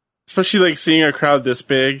 Especially, seeing a crowd this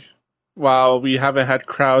big, while we haven't had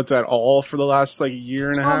crowds at all for the last, year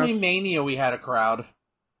and a half. Mania, we had a crowd.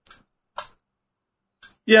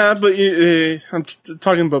 Yeah, but I'm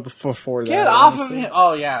talking about before that. Get off of him!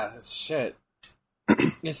 Oh, yeah, shit.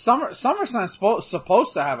 SummerSlam's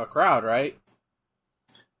supposed to have a crowd, right?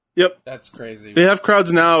 Yep. That's crazy. They have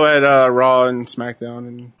crowds now at Raw and SmackDown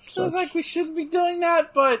and Feels like we shouldn't be doing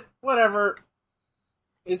that, but whatever.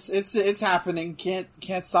 It's happening.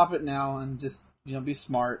 Can't stop it now, and just be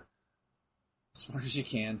smart. Smart as you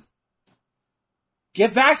can.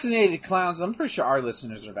 Get vaccinated, clowns. I'm pretty sure our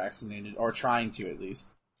listeners are vaccinated, or trying to at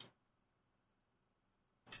least.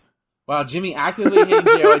 Wow, Jimmy actively hitting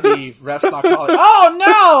JYD. Refs not calling.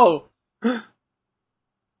 Oh no!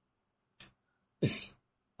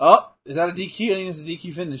 Oh, is that a DQ? I think it's a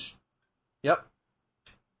DQ finish. Yep.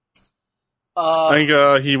 I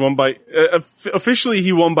think he won by officially.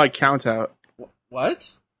 He won by countout.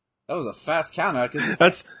 What? That was a fast countout.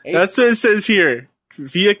 That's what it says here.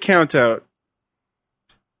 Via countout.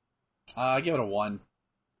 I give it a 1.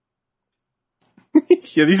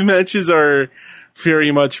 Yeah, these matches are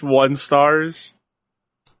very much 1 stars.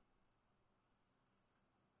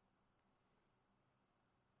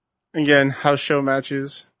 Again, house show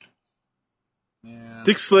matches. Yeah.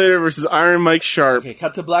 Dick Slater versus Iron Mike Sharp. Okay,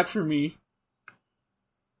 cut to black for me.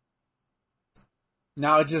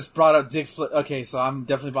 Now it just brought up Dick Okay, so I'm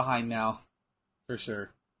definitely behind now. For sure.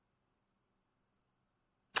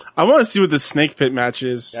 I want to see what the Snake Pit match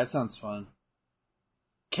is. That sounds fun.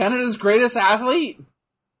 Canada's greatest athlete?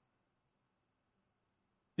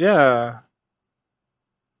 Yeah.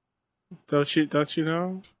 Don't you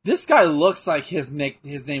know? This guy looks like his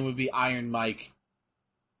name would be Iron Mike.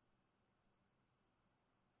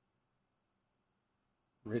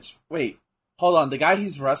 Wait, hold on. The guy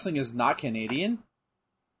he's wrestling is not Canadian?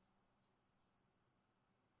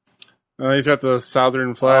 He's got the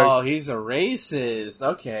Southern flag. Oh, he's a racist.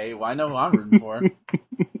 Okay, well, I know who I'm rooting for.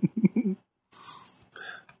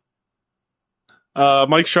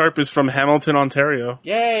 Mike Sharp is from Hamilton, Ontario.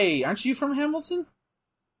 Yay! Aren't you from Hamilton?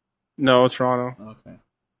 No, Toronto. Okay.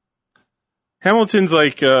 Hamilton's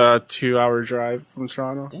like a 2-hour drive from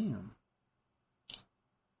Toronto. Damn.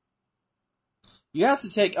 You have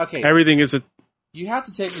to take... Okay. Everything is a... You have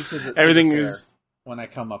to take me to the Everything fair is... when I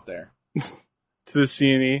come up there. To the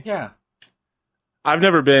CNE. Yeah. I've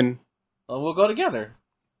never been. Well, we'll go together.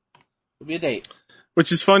 It'll be a date.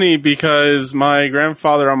 Which is funny because my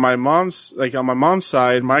grandfather on my mom's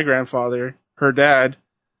side, my grandfather, her dad,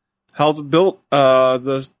 built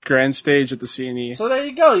the grand stage at the CNE. So there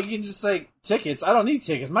you go. You can just say, tickets. I don't need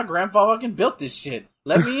tickets. My grandfather fucking built this shit.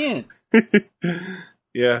 Let me in.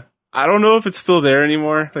 Yeah. I don't know if it's still there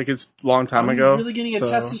anymore. Like, it's a long time ago. Are we really getting a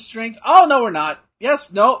test of strength? Oh, no, we're not. Yes,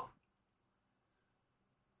 no.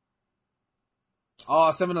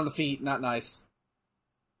 Oh, 7 on the feet. Not nice.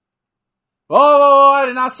 Whoa, I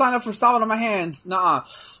did not sign up for stomping on my hands.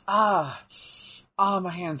 Nuh-uh. My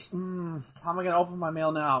hands. How am I going to open my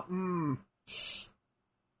mail now?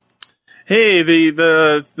 Hey,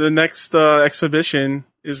 the next exhibition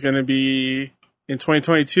is going to be in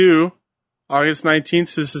 2022, August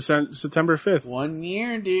 19th to September 5th. 1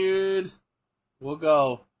 year, dude. We'll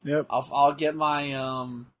go. Yep. I'll get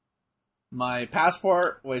my my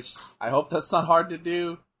passport, which I hope that's not hard to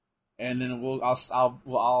do, and then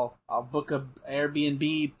I'll book a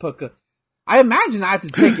Airbnb. I imagine I have to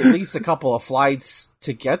take at least a couple of flights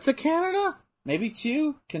to get to Canada. Maybe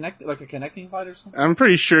 2, like a connecting flight or something. I'm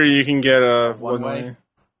pretty sure you can get a one way.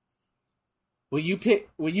 Will you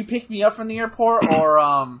pick me up from the airport, or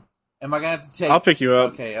am I gonna have to take? I'll pick you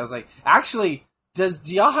up. Okay, I was like, actually, do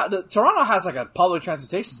y'all have Toronto has like a public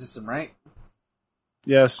transportation system, right?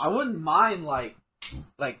 Yes. I wouldn't mind like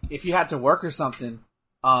if you had to work or something,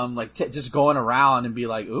 just going around and be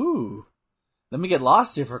like, ooh, let me get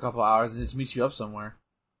lost here for a couple hours and just meet you up somewhere.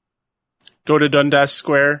 Go to Dundas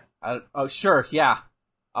Square. Oh, sure, yeah.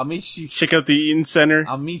 I'll meet you. Check out the Eaton Center.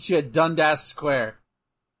 I'll meet you at Dundas Square.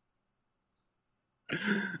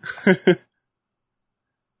 Go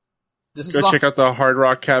check out the Hard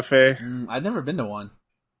Rock Cafe. I've never been to one.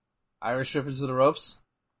 Irish Rippers to the Ropes.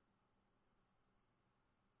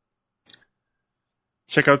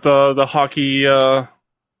 Check out the Hockey Hall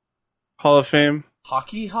of Fame.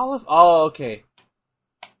 Hockey Hall of... Oh, okay.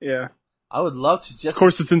 Yeah. I would love to just... Of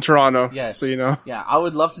course, it's in Toronto, yeah, so you know. Yeah, I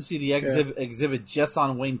would love to see the exhibit just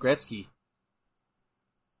on Wayne Gretzky.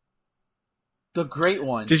 The great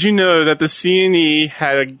one. Did you know that the CNE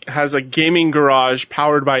has a gaming garage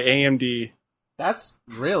powered by AMD? That's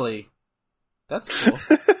cool.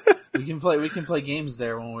 we can play games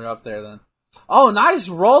there when we're up there then. Oh, nice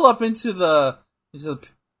roll up into the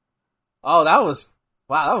Oh, that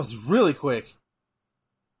was really quick.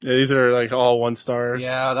 Yeah, these are like all 1 stars.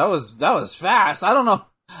 Yeah, that was fast. I don't know.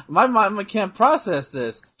 My mind can't process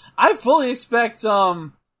this. I fully expect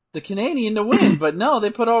the Canadian to win, but no, they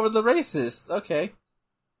put over the racist. Okay.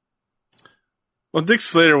 Well, Dick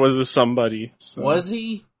Slater was a somebody. So. Was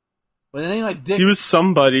he? With a name like Dick, he was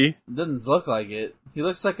somebody. Doesn't look like it. He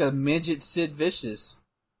looks like a midget Sid Vicious.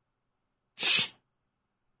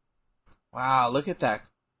 Wow, look at that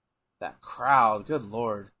crowd. Good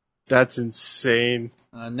Lord. That's insane.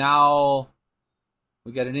 Now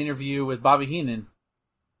we got an interview with Bobby Heenan.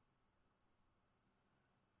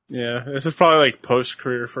 Yeah, this is probably like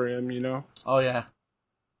post-career for him, you know? Oh, yeah.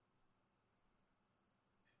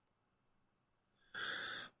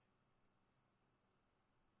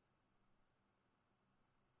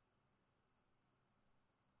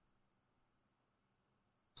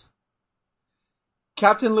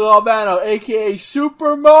 Captain Lou Albano, a.k.a.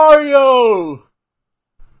 Super Mario!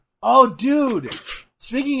 Oh, dude!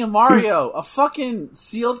 Speaking of Mario, a fucking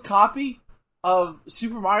sealed copy of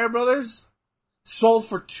Super Mario Brothers sold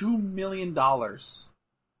for $2 million.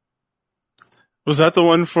 Was that the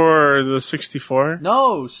one for the 64?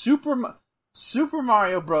 No, Super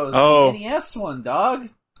Mario Bros. Oh. The NES one, dog.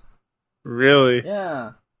 Really?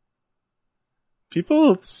 Yeah.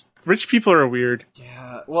 Rich people are weird.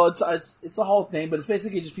 Yeah. Well, it's a whole thing, but it's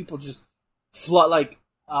basically just people just like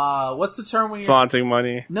what's the term when you're Flaunting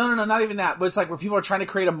money. No, not even that. But it's like where people are trying to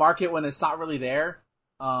create a market when it's not really there.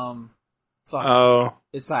 It's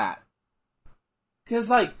that. Because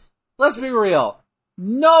like, let's be real,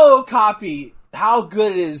 no copy. How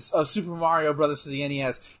good it is of Super Mario Brothers for the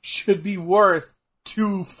NES should be worth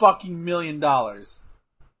 $2 fucking million.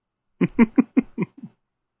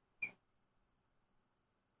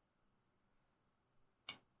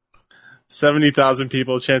 70,000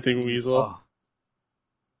 people chanting Weasel. Oh.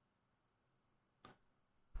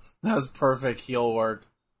 That was perfect heel work.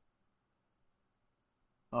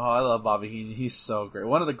 Oh, I love Bobby Heenan. He's so great.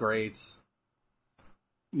 One of the greats.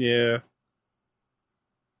 Yeah.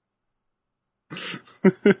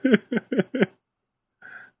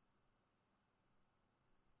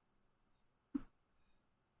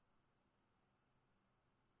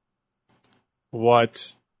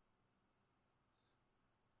 What?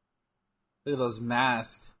 Look at those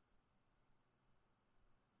masks.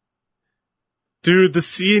 Dude, the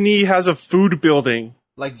C&E has a food building.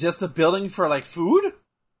 Like just a building for like food?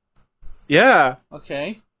 Yeah.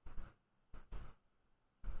 Okay.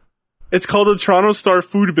 It's called the Toronto Star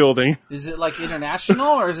Food Building. Is it like international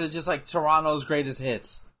or is it just like Toronto's greatest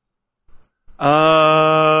hits?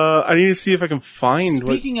 I need to see if I can find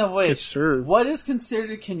Speaking of which, gets served. what is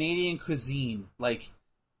considered Canadian cuisine? Like,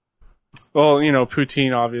 well,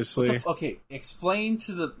 poutine, obviously. okay, explain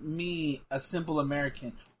to me, a simple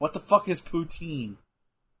American, what the fuck is poutine?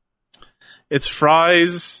 It's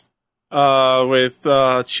fries with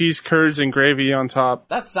cheese curds and gravy on top.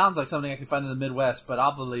 That sounds like something I can find in the Midwest, but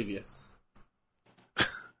I'll believe you.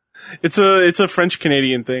 It's a French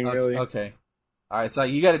Canadian thing, Okay, really. Okay. All right, so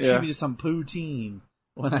you got to treat me to some poutine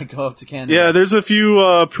when I go up to Canada. Yeah, there's a few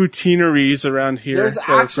poutineries around here. There's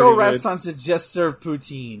actual restaurants that just serve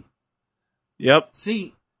poutine. Yep.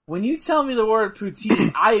 See, when you tell me the word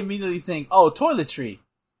poutine, I immediately think, oh, toiletry.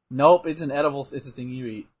 Nope, it's an edible. It's a thing you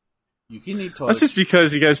eat. You can eat toiletry. That's just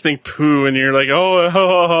because you guys think poo, and you're like,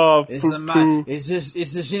 It's poo, poo. It's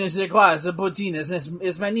je ne sais quoi. It's a poutine.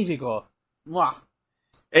 It's magnifico. Mwah.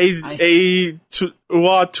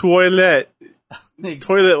 Toilet.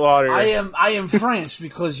 Toilet water. I am French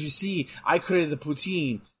because you see, I created the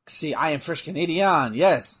poutine. See, I am French Canadian.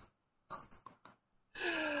 Yes.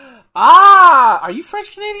 Are you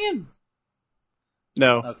French Canadian?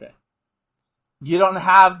 No. Okay. You don't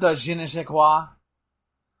have the je ne sais quoi?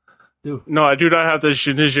 No, I do not have the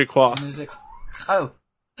je ne sais quoi. Oh.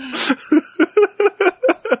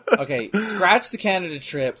 Okay, scratch the Canada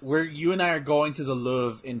trip. You and I are going to the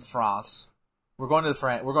Louvre in France. We're going to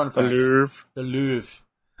France. The Louvre.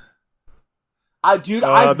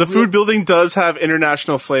 The food building does have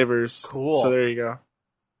international flavors. Cool. So there you go.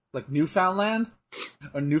 Like Newfoundland?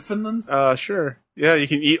 Or Newfoundland? Sure. Yeah, you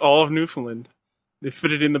can eat all of Newfoundland. They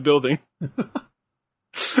fit it in the building.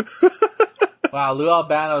 Wow, Lou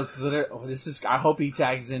Albano's literally... I hope he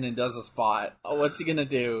tags in and does a spot. Oh, what's he gonna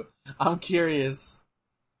do? I'm curious.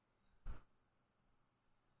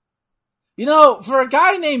 For a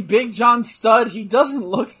guy named Big John Studd, he doesn't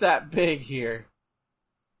look that big here.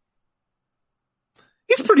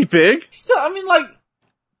 He's pretty big.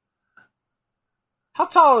 How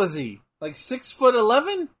tall is he? Like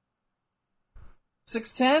 6'11"?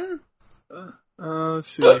 6'10"? Let's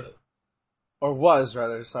see. Or was,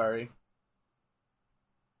 rather, sorry.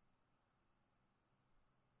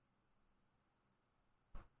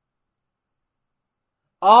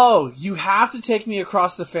 Oh, you have to take me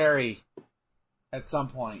across the ferry at some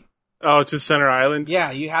point. Oh, to Center Island?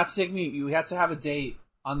 Yeah, you have to take me. You have to have a date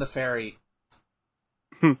on the ferry.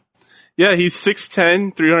 Yeah, he's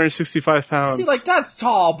 6'10", 365 pounds. See, that's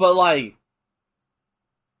tall, but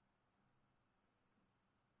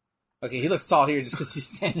okay, he looks tall here just because he's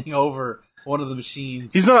standing over one of the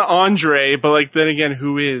machines. He's not Andre, but then again,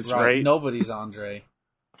 who is, right? Nobody's Andre.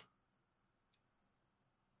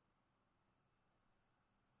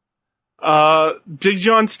 Big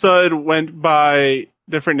John Studd went by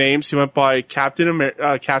different names. He went by Captain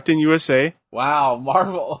USA. Wow,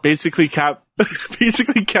 Marvel. Basically Captain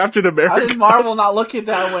America. How did Marvel not look at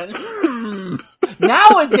that and went,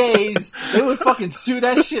 Nowadays, they would fucking sue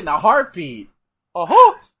that shit in a heartbeat.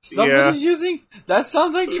 Oh, somebody's using... That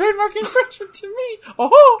sounds like trademark infringement to me.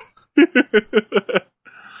 Oh.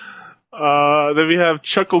 Then we have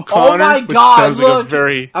Chuck O'Connor. Oh my god, look!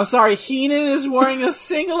 I'm sorry, Heenan is wearing a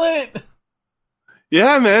singlet.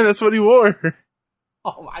 Yeah, man, that's what he wore.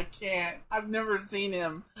 Oh, I can't. I've never seen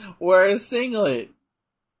him wear a singlet.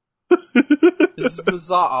 This is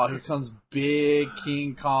bizarre. Oh, here comes Big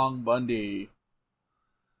King Kong Bundy.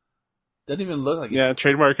 Doesn't even look like it. Yeah,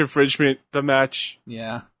 trademark infringement, the match.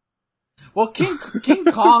 Yeah. Well, King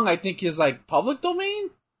Kong, I think, is like public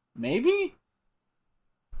domain? Maybe?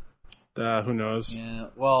 Who knows? Yeah,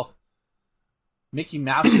 well, Mickey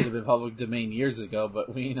Mouse should have been public domain years ago,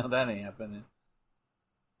 but we know that ain't happening.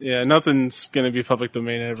 Yeah, nothing's gonna be public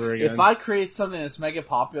domain ever again. If I create something that's mega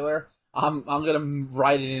popular, I'm gonna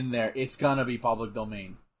write it in there. It's gonna be public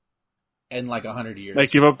domain in like 100 years. Like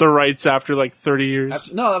give up the rights after like 30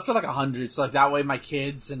 years. No, after like 100. So like that way, my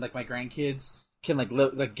kids and like my grandkids can like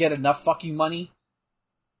get enough fucking money.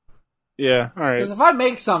 Yeah, all right. Because if I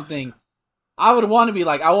make something, I would want to be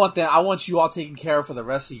like, I want you all taken care of for the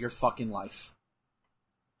rest of your fucking life.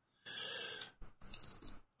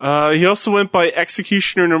 He also went by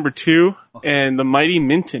Executioner number 2 and the Mighty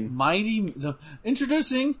Minton.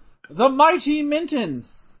 Introducing the Mighty Minton.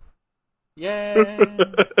 Yeah.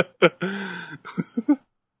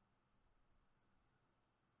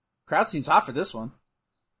 Crowd seems hot for this one.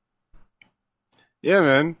 Yeah,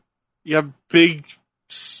 man. You have big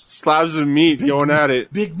slabs of meat going at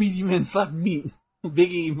it. Big meaty men slap meat.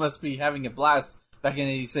 Biggie must be having a blast back in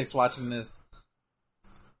 '86 watching this.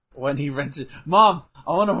 When he rented, Mom,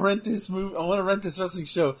 I want to rent this movie. I want to rent this wrestling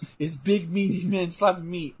show. It's big meaty men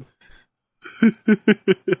slapping meat.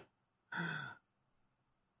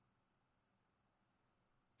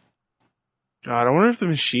 God, I wonder if the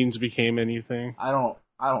machines became anything. I don't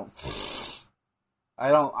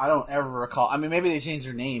ever recall. I mean, maybe they changed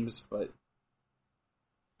their names, but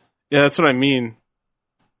Yeah, that's what I mean.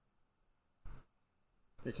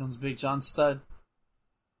 here comes Big John Studd.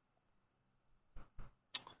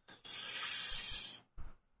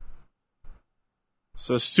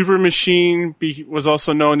 So Super Machine was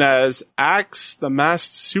also known as Axe, the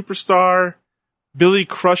Masked Superstar, Billy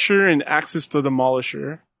Crusher, and Axis the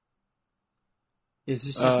Demolisher. Is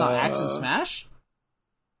this just not Axe and Smash?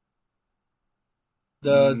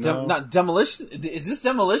 No. Not Demolition? Is this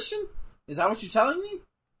Demolition? Is that what you're telling me?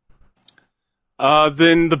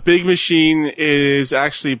 Then the Big Machine is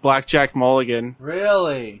actually Blackjack Mulligan.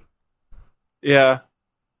 Really? Yeah.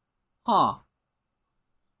 Huh.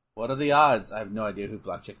 What are the odds? I have no idea who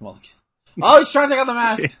Blackjack Mulligan. Oh, he's trying to take out the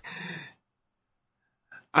mask.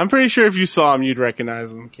 I'm pretty sure if you saw him, you'd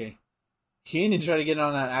recognize him. Okay. Keenan tried to get in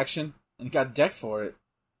on that action and got decked for it.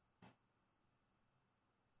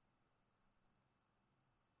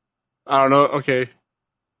 I don't know. Okay.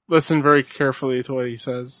 Listen very carefully to what he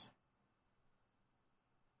says.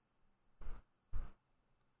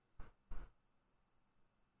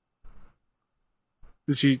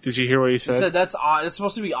 Did you hear what he He said? said that's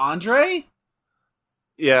supposed to be Andre?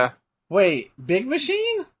 Yeah. Wait, Big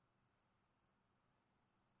Machine?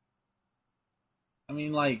 I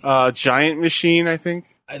mean, like, Giant Machine, I think.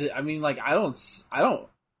 I mean, like, I don't.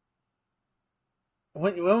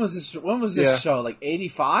 When was this? When was this Yeah. show? Like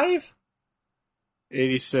 85?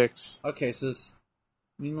 86. Okay, so it's.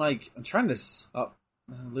 I mean, like, I'm trying to. Oh,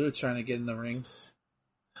 Lou trying to get in the ring.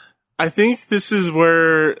 I think this is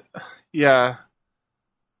where, yeah.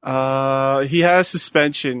 He has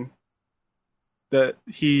suspension that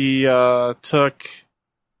he took.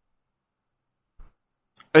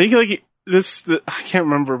 I think like I can't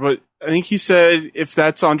remember, but I think he said if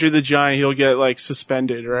that's Andre the Giant, he'll get like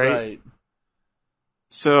suspended, right?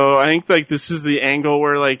 So I think like this is the angle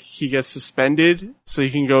where like he gets suspended, so he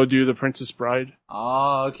can go do the Princess Bride.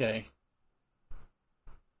 Oh, okay.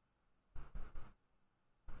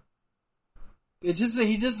 It's just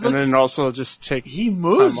he just looks. And then also just take. He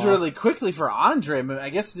moves time off. really quickly for Andre. I mean, I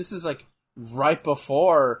guess this is like right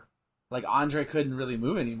before like Andre couldn't really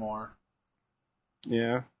move anymore.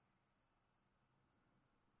 Yeah.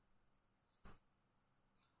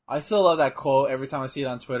 I still love that quote every time I see it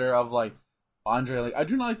on Twitter of like Andre, like I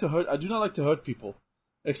do not like to hurt people,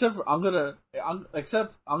 except for I'm gonna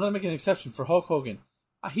make an exception for Hulk Hogan.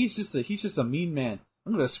 He's just a mean man.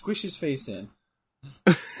 I'm gonna squish his face in.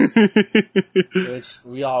 Which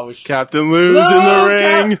we always Captain Lou's in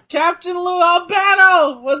the ring. Captain Lou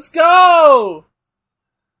Albano, let's go.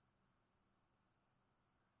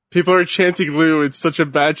 People are chanting Lou. It's such a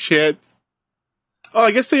bad chant. Oh,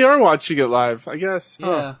 I guess they are watching it live. I guess.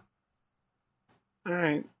 Yeah. All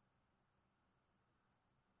right.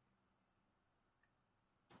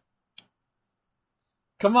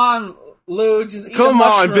 Come on, Lou, just eat a Come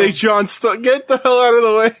on, mushroom. Big John. Get the hell out of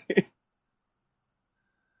the way.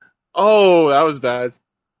 Oh, that was bad.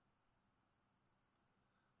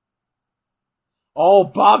 Oh,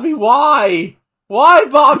 Bobby, why? Why,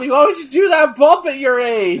 Bobby? Why would you do that bump at your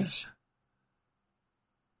age?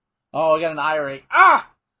 Oh, I got an irate. How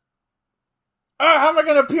am I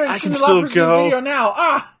going to appear in Cyndi Lauper's new video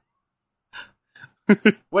now?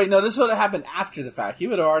 Wait, no, this would have happened after the fact. He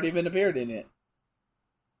would have already been appeared in it.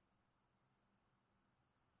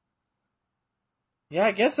 Yeah,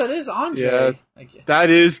 I guess that is Andre. Yeah, that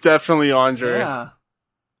is definitely Andre. Yeah.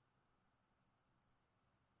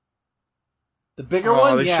 The bigger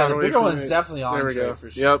one? Yeah, the bigger one is definitely Andre. There we go. For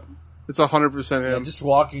sure. Yep. It's 100% him. Yeah, just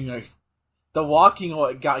walking. The walking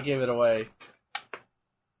gave it away.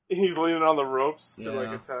 He's leaning on the ropes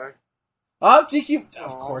to attack. Oh, GQ.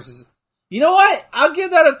 Of course. You know what? I'll give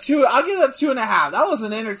that a 2. I'll give that a 2.5. That was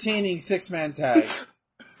an entertaining 6-man tag.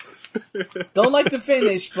 Don't like the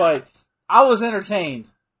finish, but I was entertained.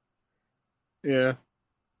 Yeah.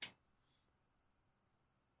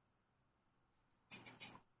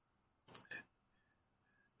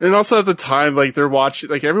 And also at the time, like, they're watching,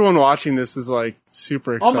 like, everyone watching this is, like,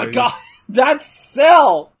 super excited. Oh my god, that's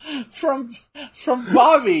Cell from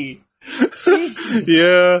Bobby.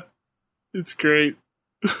 Yeah, it's great.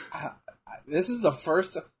 This is the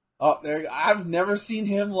first. I've never seen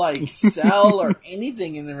him like sell or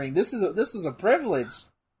anything in the ring. This is a privilege.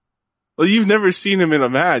 Well, you've never seen him in a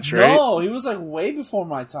match, right? No, he was like way before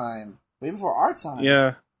my time, way before our time.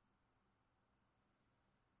 Yeah.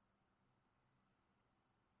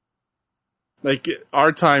 Like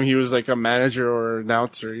our time, he was like a manager or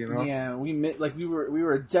announcer, you know. Yeah, we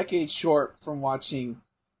were a decade short from watching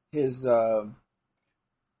his like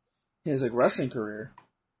wrestling career.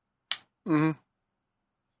 Mm-hmm.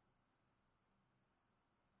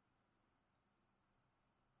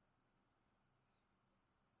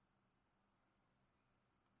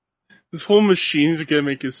 This whole machines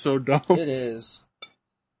gimmick is so dumb. It is.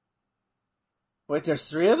 Wait, there's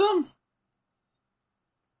 3 of them?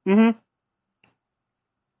 Mm-hmm.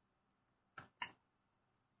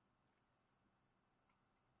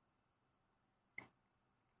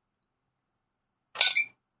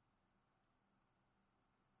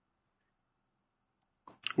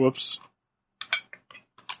 Whoops.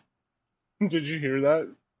 Did you hear that?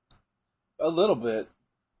 A little bit.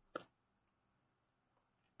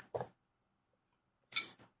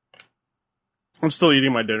 I'm still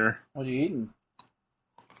eating my dinner. What are you eating?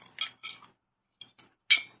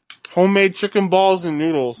 Homemade chicken balls and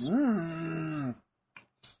noodles.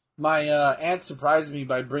 My aunt surprised me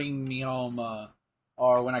by bringing me home,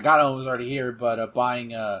 or when I got home it was already here, but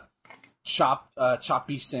buying a chopped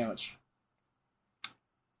beef sandwich.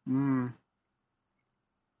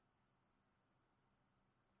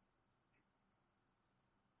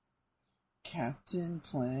 Captain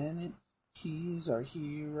Planet, he's our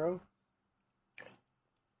hero.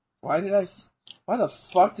 Why the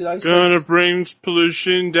fuck did I say... Gonna bring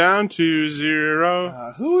pollution down to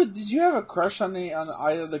 0. Did you have a crush on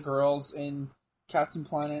either of the girls in Captain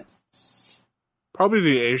Planet? Probably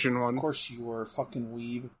the Asian one. Of course you were, fucking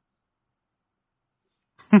weeb.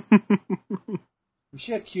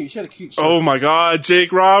 She had a cute shirt. Oh my god,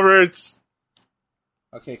 Jake Roberts!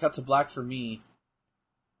 Okay, cut to black for me.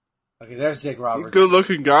 Okay, there's Jake Roberts. Good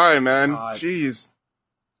looking guy, man. God. Jeez.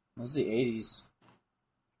 That was the 80s.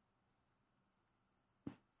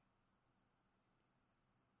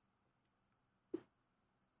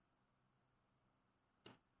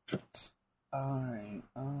 Alright,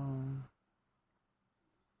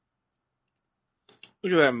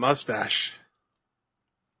 Look at that mustache.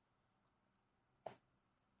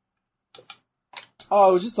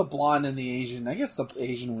 Oh, it was just the blonde and the Asian. I guess the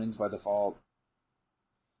Asian wins by default.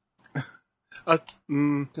 Because I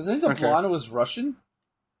think the blonde was Russian.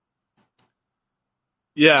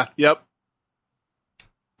 Yeah, yep.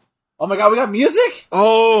 Oh my god, we got music?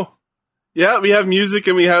 Oh, yeah, we have music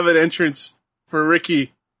and we have an entrance for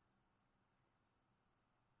Ricky.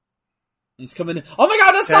 He's coming in. Oh my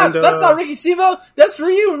god, that's not Ricky Stevo. That's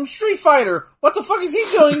Ryu from Street Fighter. What the fuck is he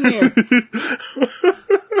doing here?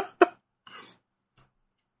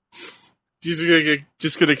 He's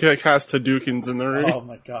just gonna cast Hadoukens in the ring. Oh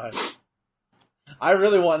my god. I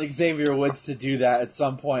really want Xavier Woods to do that at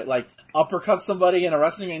some point. Like, uppercut somebody in a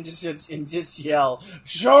wrestling ring and just yell,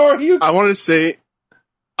 "Sure, you..." I want to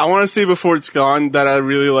say before it's gone that I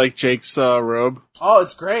really like Jake's robe. Oh,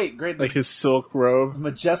 it's great. Like his silk robe.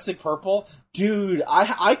 Majestic purple. Dude,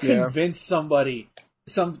 I convinced somebody,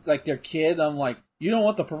 like their kid, I'm like, you don't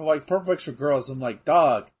want the purple, like purple's for girls. I'm like,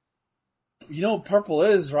 dog, you know what purple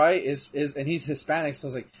is, right? Is and he's Hispanic, so I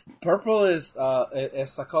was like, purple is la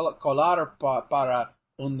color para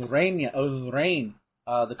un rein,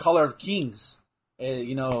 the color of kings.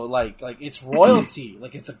 You know, like it's royalty.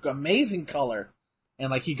 Like it's an amazing color.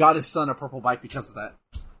 and like he got his son a purple bike because of that.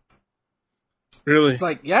 Really? It's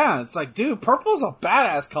like, yeah, it's like, dude, purple's a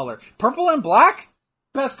badass color. Purple and black,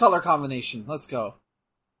 best color combination. Let's go.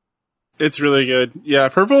 It's really good. Yeah,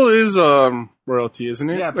 purple is royalty, isn't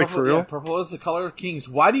it? Yeah, like purple, for real. yeah, purple is the color of kings.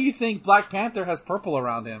 Why do you think Black Panther has purple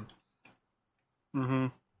around him? Mm-hmm.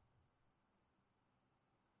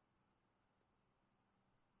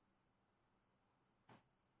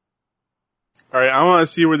 All right, I want to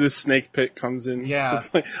see where this snake pit comes in. Yeah.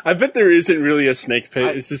 I bet there isn't really a snake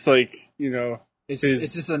pit. It's just like, it's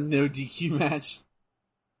just a no DQ match.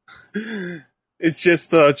 It's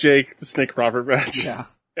just Jake the Snake Robert match. Yeah.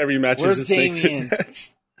 Every match Where's is a snake Damien? pit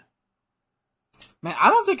match. Man, I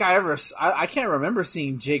don't think I can't remember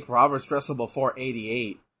seeing Jake Roberts wrestle before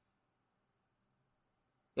 88.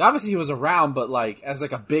 Obviously he was around, but like as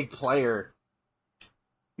like a big player.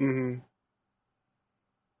 Mm-hmm.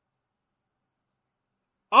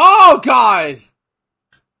 Oh God!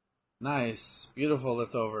 Nice. Beautiful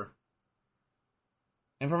lift over.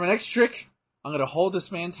 And for my next trick, I'm gonna hold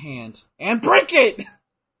this man's hand and break it!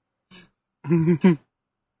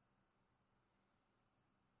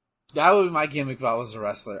 That would be my gimmick if I was a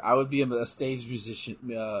wrestler. I would be a stage musician,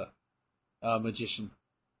 magician.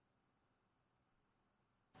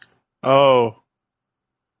 Oh.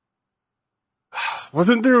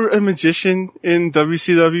 Wasn't there a magician in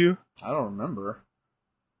WCW? I don't remember.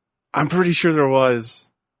 I'm pretty sure there was.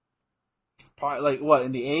 Probably, like what,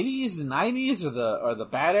 in the 80s and 90s or the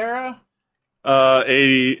bad era?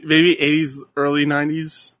 80s, early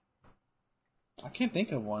 90s. I can't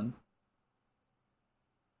think of one.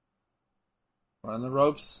 Run the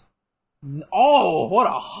ropes. Oh, what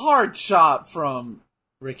a hard shot from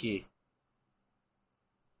Ricky.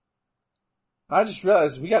 I just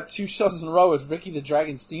realized we got 2 shows in a row with Ricky the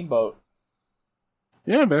Dragon Steamboat.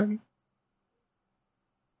 Yeah, man.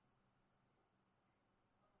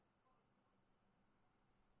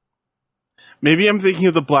 Maybe I'm thinking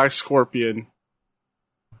of the Black Scorpion.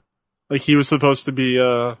 Like he was supposed to be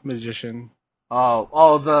a magician.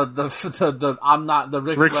 Oh, the I'm not the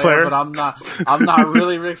Ric Flair, Flair, but I'm not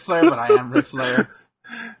really Ric Flair, but I am Ric Flair.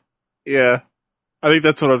 Yeah. I think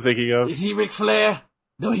that's what I'm thinking of. Is he Ric Flair?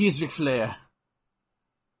 No, he's Ric Flair.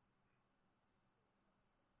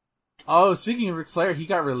 Oh, speaking of Ric Flair, he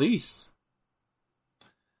got released.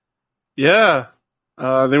 Yeah.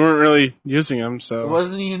 They weren't really using him, so.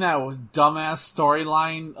 Wasn't he in that dumbass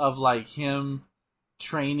storyline of like him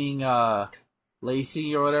training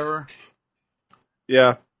Lacey or whatever?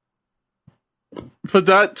 Yeah. But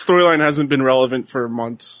that storyline hasn't been relevant for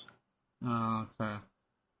months. Oh,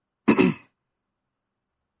 okay.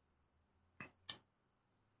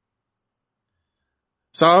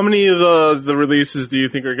 So how many of the releases do you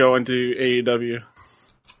think are going to AEW?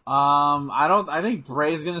 I think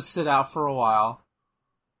Bray's gonna sit out for a while.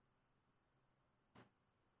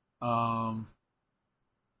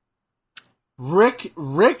 Rick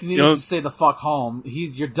needs to stay the fuck home.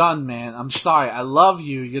 You're done, man. I'm sorry. I love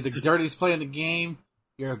you. You're the dirtiest player in the game.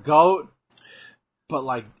 You're a goat. But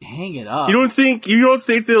like, hang it up. You don't think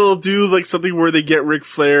they'll do like something where they get Ric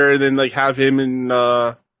Flair and then like have him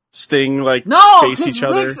and Sting like face each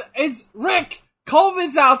other? It's Rick.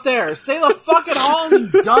 COVID's out there. Stay the fucking home,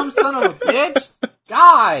 you dumb son of a bitch.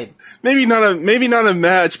 God. Maybe not a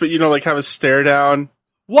match, but like have a stare down.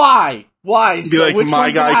 Why? Be so like,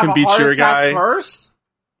 my guy can beat your guy first.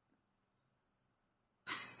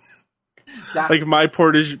 Like my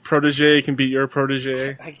protege can beat your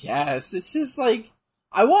protege. I guess it's just like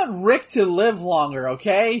I want Rick to live longer,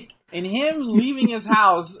 okay? And him leaving his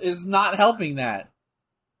house is not helping that.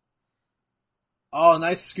 Oh,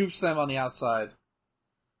 nice scoop slam on the outside.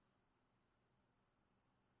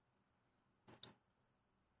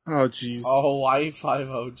 Oh, jeez. Oh, Hawaii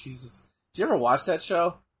 5-0, Jesus. Did you ever watch that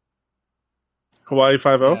show? Hawaii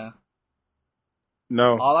 5-0? Yeah.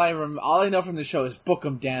 No. All I know from the show is book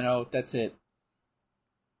 'em, Dano. That's it.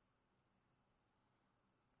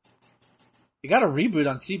 You got a reboot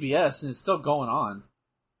on CBS, and it's still going on.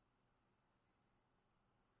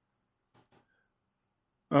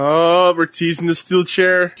 Oh, we're teasing the steel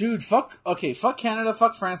chair. Dude, fuck Canada,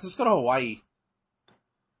 fuck France. Let's go to Hawaii.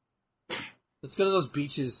 Let's go to those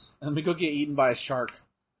beaches, and let me go get eaten by a shark.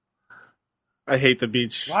 I hate the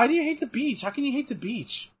beach. Why do you hate the beach? How can you hate the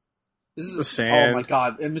beach? This is the sand. Oh my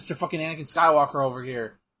god, and Mr. fucking Anakin Skywalker over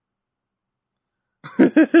here.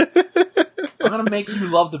 I'm gonna make you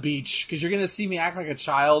love the beach, because you're gonna see me act like a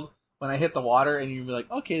child when I hit the water, and you'll be like,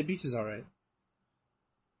 okay, the beach is alright.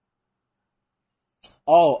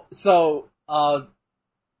 Oh, so,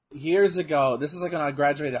 years ago, this is like when I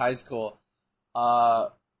graduated high school,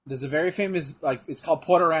 there's a very famous it's called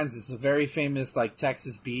Port Aransas. It's a very famous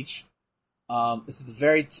Texas beach. It's at the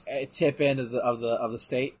very tip end of the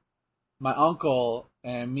state. My uncle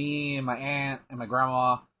and me and my aunt and my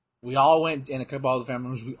grandma, we all went, and a couple other family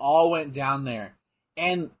members, we all went down there.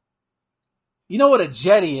 And you know what a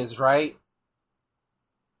jetty is, right?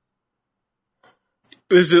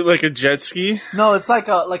 Is it like a jet ski? No, it's like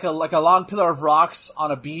a long pillar of rocks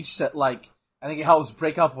on a beach that I think it helps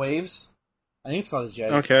break up waves. I think it's called a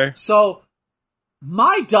jetty. Okay. So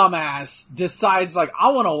my dumbass decides I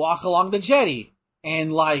want to walk along the jetty,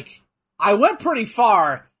 and I went pretty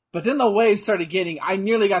far, but then the waves started getting. I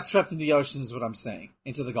nearly got swept into the ocean. Is what I'm saying,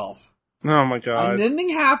 into the Gulf. Oh my god! And then thing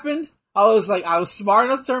happened. I was smart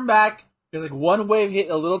enough to turn back because one wave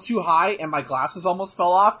hit a little too high, and my glasses almost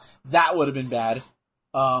fell off. That would have been bad.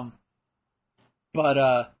 Yeah,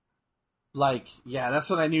 that's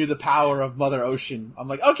when I knew the power of Mother Ocean. I'm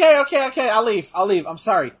like, okay, I'll leave. I'm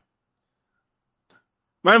sorry.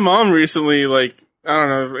 My mom recently, I don't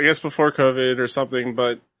know, I guess before COVID or something,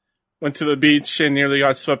 but went to the beach and nearly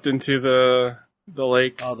got swept into the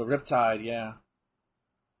lake. Oh, the riptide, yeah.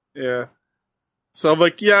 Yeah. So I'm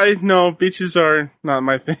like, yeah, no, beaches are not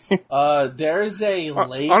my thing. There's a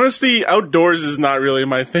lake. Honestly, outdoors is not really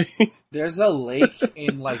my thing. There's a lake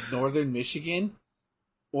in northern Michigan,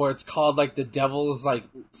 or it's called the Devil's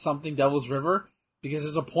Devil's River, because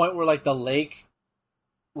there's a point where the lake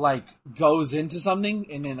goes into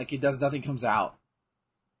something and then it does nothing, comes out.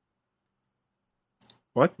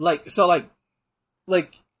 What?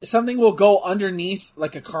 Something will go underneath a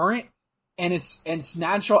current, and it's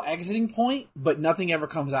natural exiting point, but nothing ever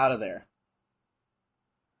comes out of there.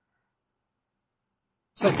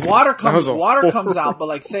 It's water comes out,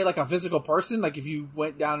 but say a physical person, if you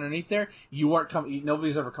went down underneath there, you weren't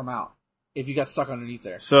nobody's ever come out if you got stuck underneath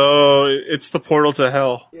there. So it's the portal to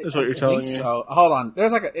hell, is what you're telling me. So hold on,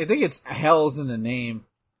 there's I think it's Hell's in the name.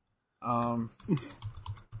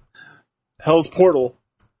 Hell's Portal.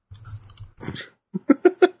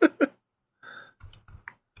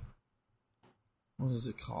 What is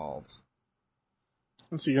it called?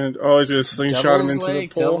 What's he gonna? Oh, he's gonna slingshot him into the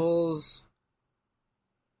pole. Is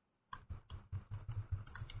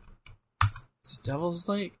it Devil's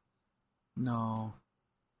Lake? No.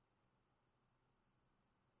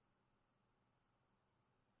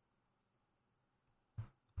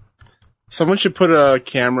 Someone should put a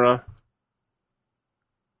camera.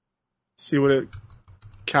 See what it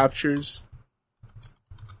captures.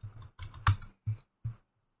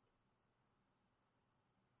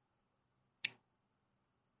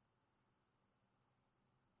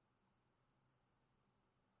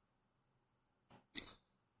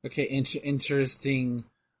 Okay, interesting.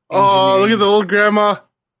 Oh, look at the old grandma.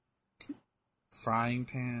 Frying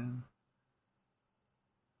pan.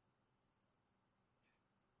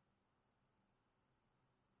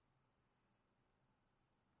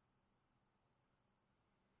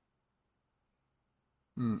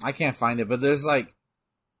 I can't find it, but there's Oh,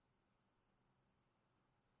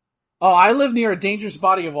 I live near a dangerous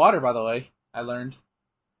body of water, by the way. I learned.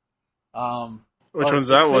 Which one's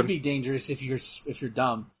that one? It could be dangerous if you're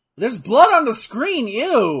dumb. There's blood on the screen.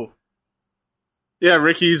 Ew. Yeah,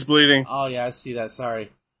 Ricky's bleeding. Oh yeah, I see that.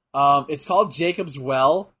 Sorry. It's called Jacob's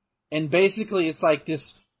Well, and basically it's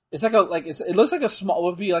this. It's it looks like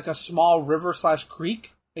would be a small river /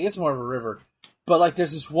 creek. I guess more of a river, but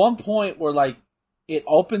there's this one point where it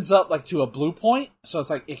opens up to a blue point, so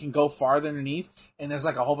it's it can go farther underneath, and there's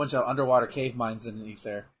a whole bunch of underwater cave mines underneath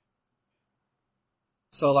there.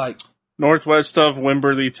 So northwest of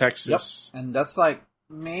Wimberley, Texas. Yep. And that's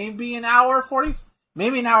maybe an hour 40,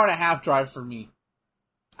 maybe an hour and a half drive for me.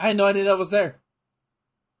 I had no idea that was there.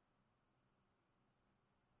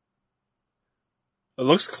 It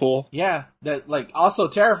looks cool. Yeah, that also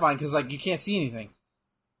terrifying because you can't see anything.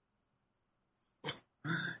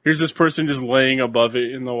 Here's this person just laying above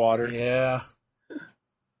it in the water. Yeah,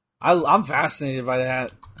 I'm fascinated by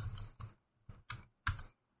that.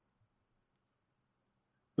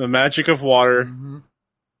 The magic of water. Mm-hmm.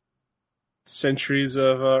 Centuries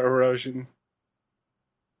of erosion.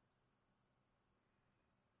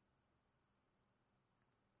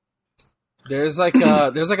 There's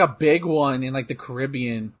a big one in the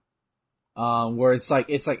Caribbean, where it's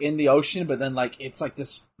in the ocean, but then it's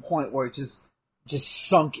this point where it just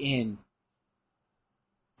sunk in.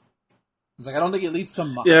 It's I don't think it leads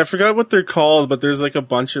to. Yeah, I forgot what they're called, but there's a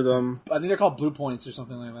bunch of them. I think they're called blue points or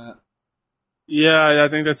something like that. Yeah, I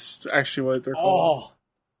think that's actually what they're called.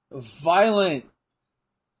 Oh, violent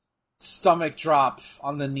stomach drop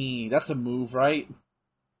on the knee. That's a move, right?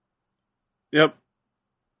 Yep.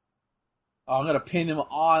 Oh, I'm gonna pin him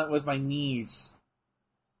on with my knees.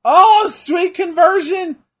 Oh, sweet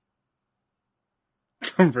conversion!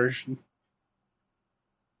 Conversion.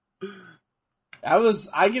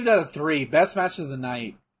 I give that a 3. Best match of the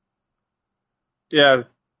night. Yeah,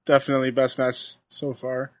 definitely best match so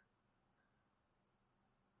far.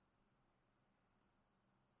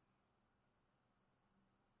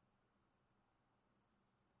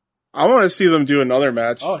 I want to see them do another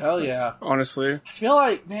match. Oh, hell yeah. Honestly. I feel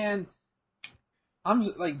like, man, I'm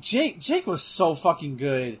like, Jake was so fucking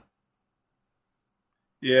good.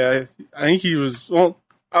 Yeah, I think he was, well,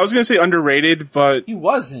 I was going to say underrated, but He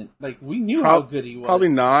wasn't. Like, we knew how good he was. probably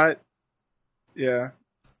not. Yeah.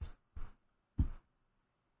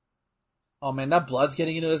 Oh, man, that blood's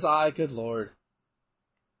getting into his eye. Good lord.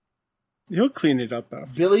 He'll clean it up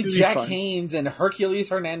after. Billy He'll be Jack fine. Haynes and Hercules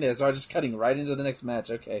Hernandez are just cutting right into the next match.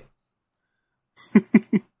 Okay.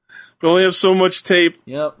 We only have so much tape.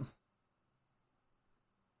 Yep.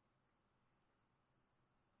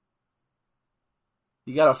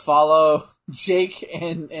 You gotta follow Jake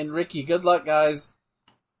and Ricky. Good luck, guys.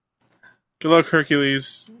 Good luck,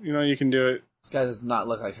 Hercules. You know you can do it. This guy does not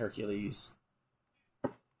look like Hercules.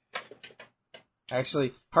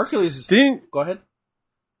 Actually, Hercules... Go ahead.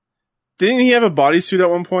 Didn't he have a bodysuit at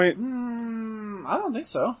one point? I don't think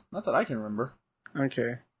so. Not that I can remember.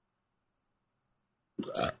 Okay.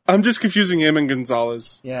 I'm just confusing him and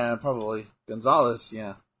Gonzalez. Yeah, probably. Gonzalez,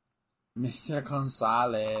 yeah. Mr.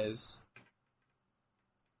 Gonzalez.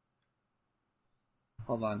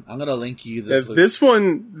 Hold on. I'm going to link you the... This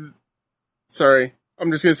one... Sorry.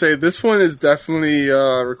 I'm just going to say, this one is definitely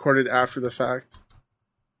recorded after the fact.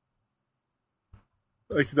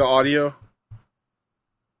 Like the audio.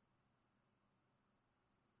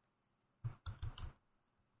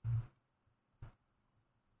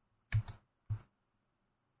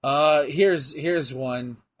 Here's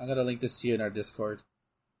one. I'm going to link this to you in our Discord.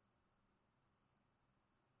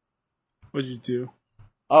 What'd you do?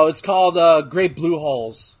 Oh, it's called Great Blue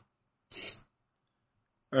Holes.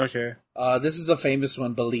 Okay. This is the famous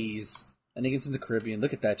one, Belize. I think it's in the Caribbean.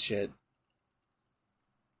 Look at that shit.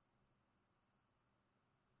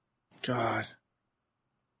 God.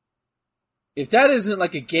 If that isn't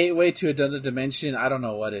like a gateway to another dimension, I don't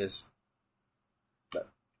know what is. But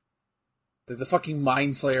the fucking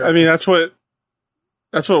mind flare. I mean, that's what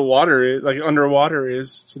water is. Like, underwater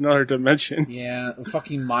is. It's another dimension. Yeah, the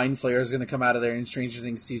fucking mind flare is going to come out of there in Stranger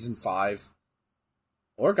Things Season 5.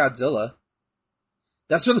 Or Godzilla.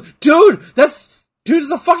 That's what... Dude,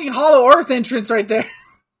 it's a fucking Hollow Earth entrance right there.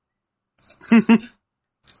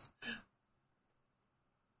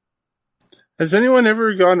 Has anyone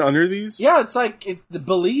ever gone under these? Yeah, it's like... the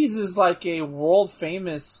Belize is like a world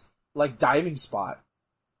famous, like, diving spot.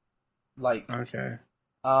 Like... Okay.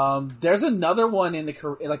 There's another one in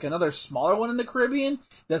the... Like, another smaller one in the Caribbean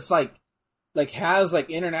that's like has,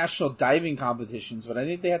 like, international diving competitions, but I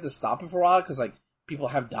think they had to stop it for a while because, like, people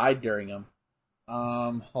have died during them.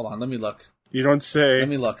 Hold on, let me look. You don't say. Let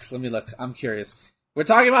me look. I'm curious. We're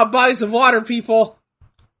talking about bodies of water, people!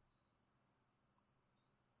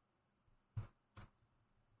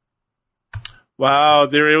 Wow,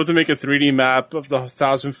 they were able to make a 3D map of the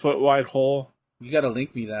 1,000-foot wide hole. You gotta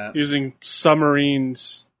link me that. Using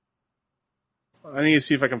submarines. I need to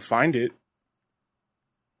see if I can find it.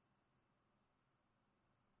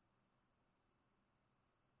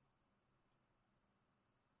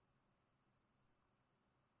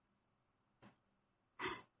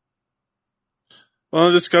 One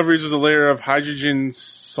of the discoveries was a layer of hydrogen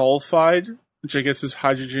sulfide, which I guess is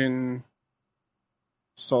hydrogen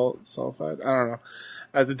sulfide. I don't know.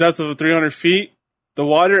 At the depth of 300 feet, the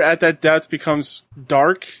water at that depth becomes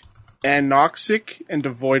dark, anoxic, and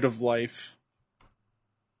devoid of life.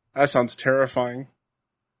 That sounds terrifying.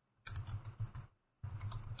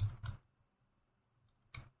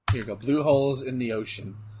 Here you go. Blue holes in the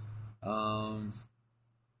ocean.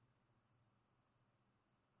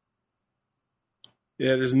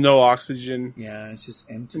 Yeah, there's no oxygen. Yeah, it's just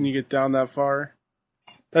empty. When you get down that far.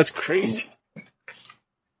 That's crazy.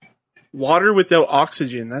 Water without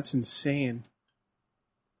oxygen. That's insane.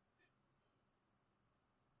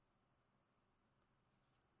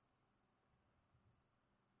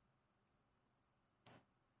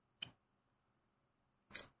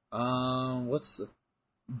 What's the...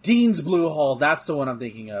 Dean's Blue Hole. That's the one I'm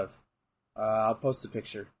thinking of. I'll post a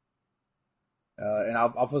picture. And I'll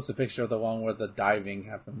post a picture of the one where the diving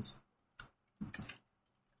happens.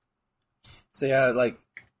 So yeah, like...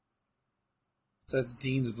 So that's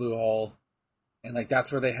Dean's Blue Hole. And like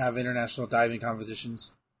that's where they have international diving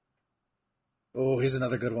competitions. Oh, here's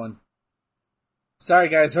another good one. Sorry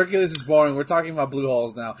guys, Hercules is boring. We're talking about blue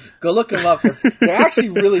holes now. Go look them up. They're actually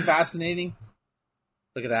really fascinating.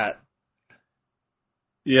 Look at that.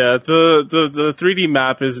 Yeah, the 3D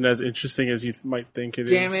map isn't as interesting as you might think it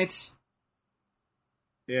is. Damn it.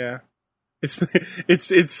 Yeah.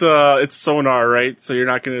 It's sonar, right? So you're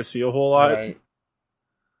not going to see a whole lot. Right.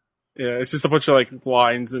 Yeah, it's just a bunch of like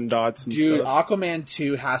lines and dots and Dude, stuff. Aquaman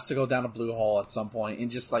 2 has to go down a blue hole at some point and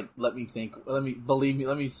just like let me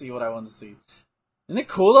see what I want to see. Isn't it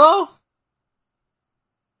cool though?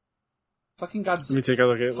 Fucking Let me take a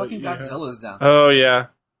look at fucking Godzilla's down. Oh yeah.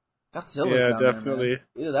 Godzilla's Yeah, down definitely. there,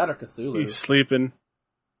 man. Either that or Cthulhu. He's sleeping.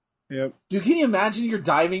 Yep. Dude, can you imagine you're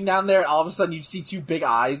diving down there, all of a sudden you see two big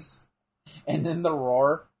eyes, and then the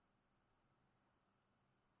roar?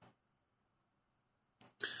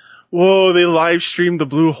 Whoa, they live streamed the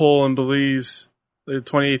blue hole in Belize. The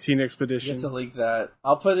 2018 You expedition. have to link that.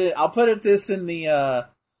 I'll put it this in the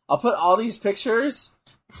I'll put all these pictures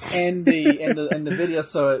in the video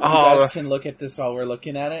so you guys can look at this while we're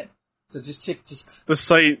looking at it. So just check The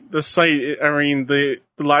site, I mean, the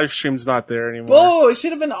live stream's not there anymore. Oh, it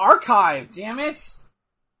should have been archived, damn it.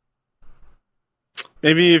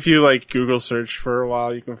 Maybe if you like Google search for a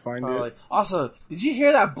while, you can find it. Also, did you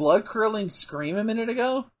hear that blood curdling scream a minute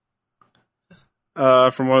ago?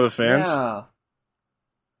 From one of the fans? Yeah.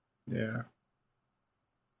 Yeah.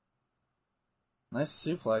 Nice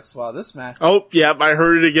suplex. Wow, this match. Oh, yep, I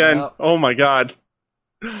heard it again. Yep. Oh my god.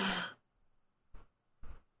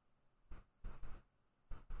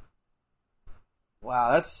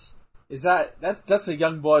 Wow, that's a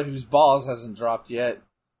young boy whose balls hasn't dropped yet.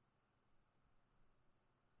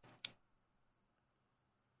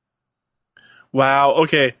 Wow,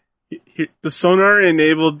 okay. The sonar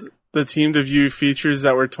enabled the team to view features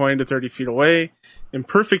that were 20 to 30 feet away. In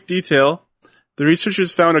perfect detail, the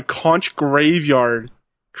researchers found a conch graveyard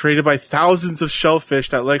created by thousands of shellfish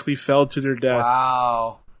that likely fell to their death.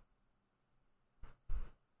 Wow.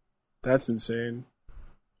 That's insane.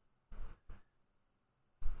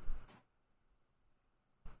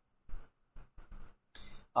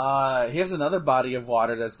 Here's another body of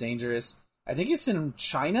water that's dangerous. I think it's in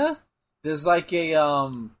China. There's like a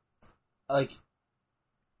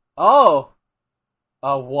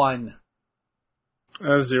one.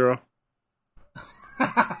 0.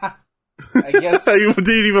 I guess I didn't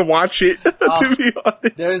even watch it, to be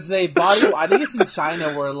honest. There's a body. I think it's in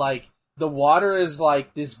China where like the water is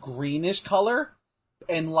like this greenish color,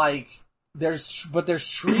 and like there's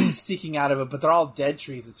trees sticking out of it, but they're all dead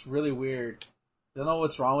trees. It's really weird. Don't know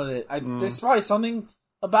what's wrong with it. There's probably something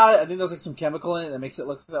about it. I think there's like some chemical in it that makes it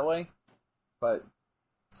look that way. But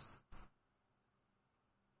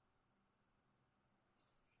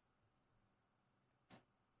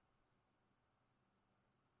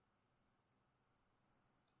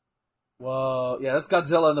whoa, yeah, that's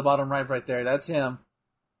Godzilla in the bottom right there. That's him.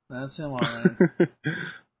 That's him, all right.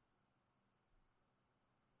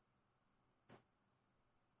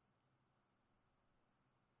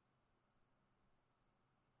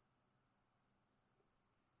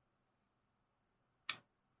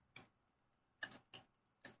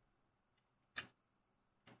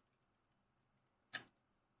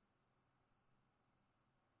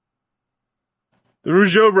 The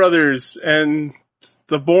Rougeau brothers and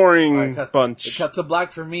the boring bunch. It cut to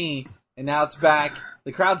black for me, and now it's back.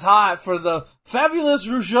 The crowd's hot for the fabulous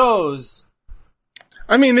Rougeaus.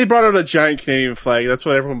 I mean, they brought out a giant Canadian flag. That's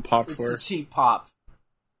what everyone popped for. It's a cheap pop.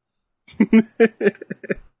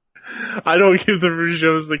 I don't give the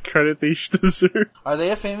Rougeaus the credit they deserve. Are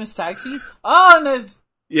they a famous tag team? Oh, no.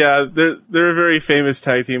 Yeah, they're a very famous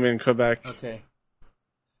tag team in Quebec. Okay.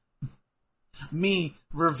 Me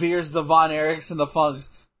reveres the Von Erichs and the Funks.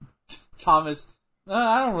 Thomas,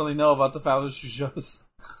 I don't really know about the fabulous Rougeaus.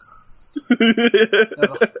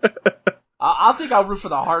 I think I'll root for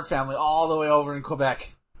the Hart family all the way over in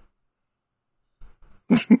Quebec.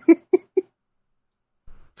 They're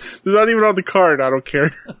not even on the card. I don't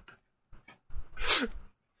care.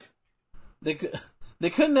 They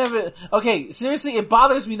couldn't have it. Okay, seriously, it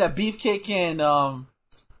bothers me that Beefcake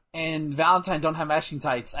and Valentine don't have matching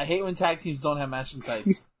tights. I hate when tag teams don't have matching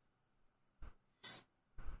tights.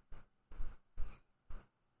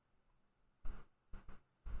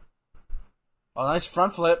 Oh, nice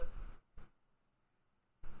front flip.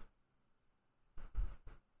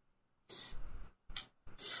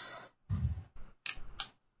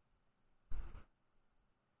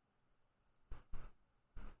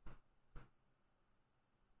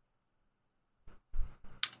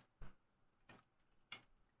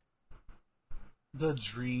 The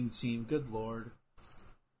Dream Team, good lord.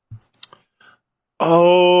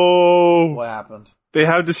 Oh. What happened? They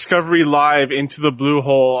have Discovery Live Into the Blue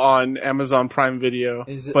Hole on Amazon Prime Video,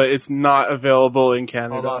 but it's not available in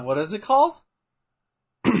Canada. Hold on, what is it called?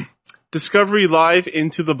 Discovery Live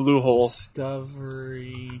Into the Blue Hole.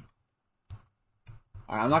 Discovery.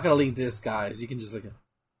 Alright, I'm not gonna link this, guys. You can just look at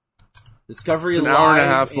Discovery It's an Live hour and a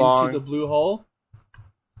half Into long. the Blue Hole.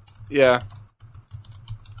 Yeah.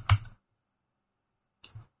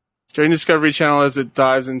 During Discovery Channel as it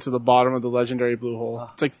dives into the bottom of the legendary blue hole.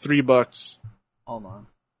 It's like $3. Hold on.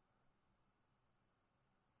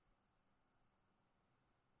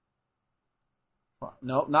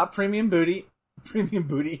 Nope, not premium booty. Premium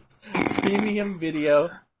booty. Premium video.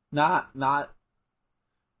 Not.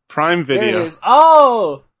 Prime There Video. it is.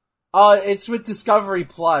 Oh! It's with Discovery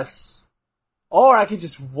Plus. Or I could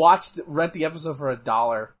just rent the episode for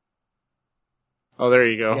 $1. Oh, there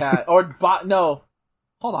you go. Yeah, or no.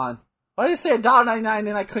 Hold on. Why did it say $1.99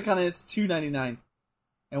 and I click on it, it's $2.99?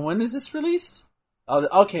 And when is this released?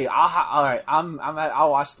 Oh, okay. Alright,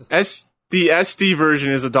 I'll watch the... The SD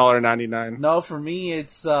version is $1.99. No, for me,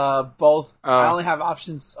 it's both. Oh. I only have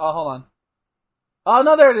options. Oh, hold on. Oh,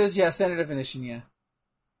 no, there it is. Yeah, standard definition, yeah.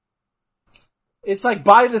 It's like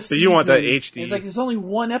by the season. But you want that HD. It's like there's only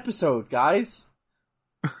one episode, guys.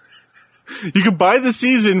 You could buy the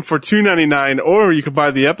season for $2.99, or you could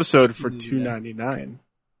buy the episode for $2.99.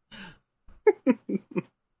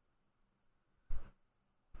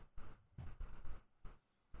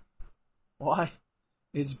 Why?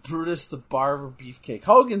 It's Brutus the Barber Beefcake,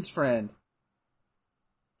 Hogan's friend.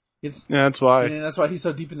 Yeah, that's why. And that's why he's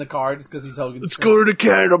so deep in the card, just because he's Hogan's Let's friend. go to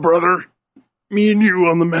Canada, brother. Me and you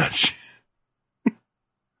on the match.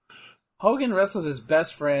 Hogan wrestled his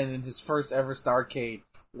best friend in his first ever Starrcade.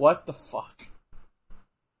 What the fuck?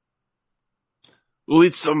 We'll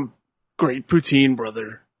eat some great poutine,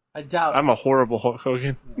 brother. I doubt. I'm a horrible Hulk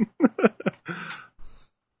Hogan.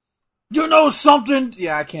 You know something?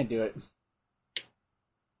 Yeah, I can't do it.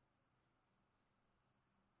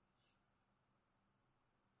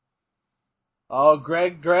 Oh,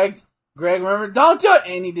 Greg, remember? Don't do it!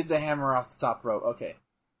 And he did the hammer off the top rope. Okay.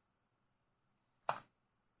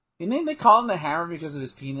 Didn't they call him the hammer because of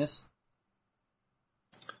his penis?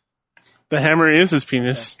 The hammer is his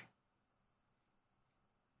penis.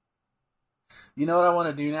 You know what I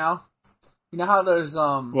want to do now? You know how there's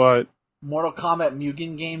What? Mortal Kombat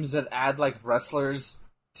Mugen games that add like wrestlers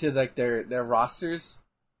to like their rosters?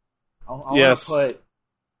 I Yes. want to put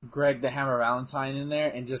Greg the Hammer Valentine in there,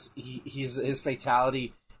 and just his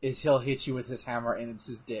fatality is he'll hit you with his hammer, and it's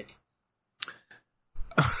his dick.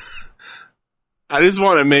 I just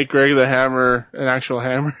want to make Greg the Hammer an actual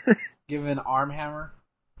hammer. Give him an arm hammer.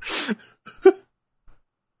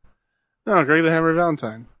 No, Greg the Hammer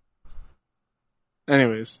Valentine.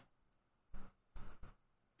 Anyways.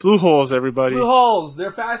 Blue holes, everybody. Blue holes,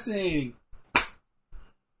 they're fascinating.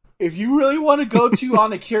 If you really want to go to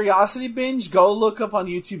on a curiosity binge, go look up on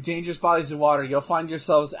YouTube Dangerous Bodies of Water. You'll find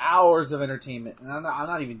yourselves hours of entertainment. And I'm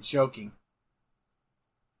not even joking.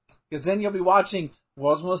 Because then you'll be watching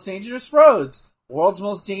World's Most Dangerous Roads, World's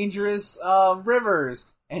Most Dangerous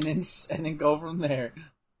Rivers, and then go from there.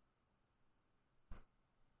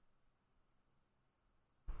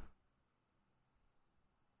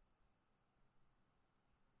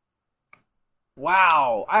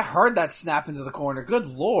 Wow, I heard that snap into the corner. Good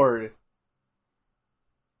lord.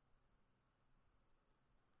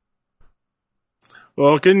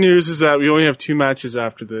 Well, good news is that we only have 2 matches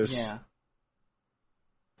after this. Yeah.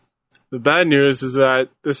 The bad news is that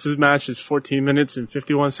this match is 14 minutes and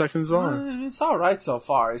 51 seconds long. It's alright so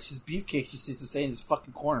far. It's just Beefcake just needs to stay in his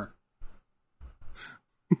fucking corner.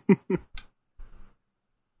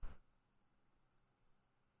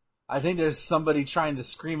 I think there's somebody trying to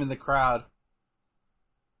scream in the crowd.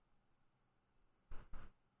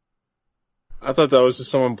 I thought that was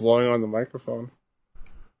just someone blowing on the microphone.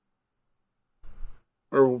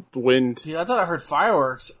 Or wind. Dude, I thought I heard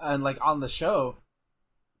fireworks and like on the show.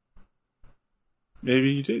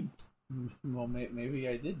 Maybe you did. Well, maybe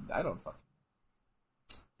I did. I don't fucking.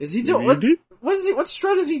 Is he doing? Maybe you did? What is he? What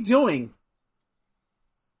strut is he doing?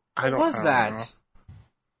 I don't What was I don't that? know.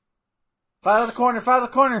 Fight out of the corner! Fight out of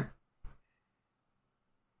the corner!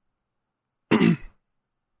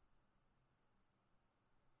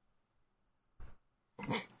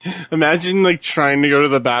 Imagine like trying to go to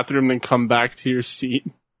the bathroom then come back to your seat.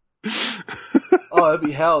 Oh, that'd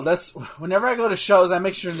be hell. That's whenever I go to shows, I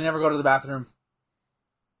make sure to never go to the bathroom.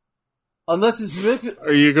 Unless it's really,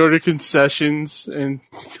 Or you go to concessions and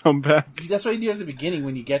come back. that's what you do at the beginning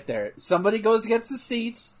when you get there. Somebody goes gets the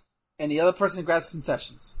seats, and the other person grabs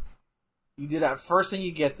concessions. You do that first thing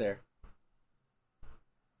you get there.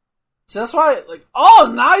 So that's why, like,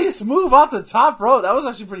 oh, nice move off the top rope. That was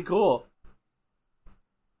actually pretty cool.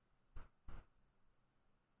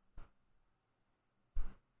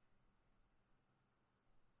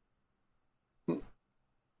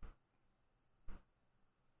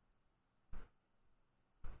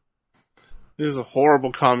 This is a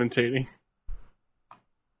horrible commentating.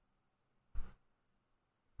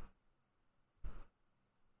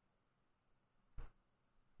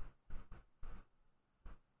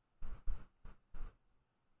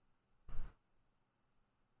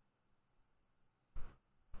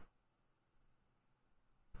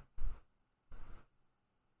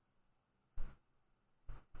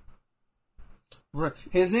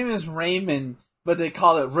 His name is Raymond, but they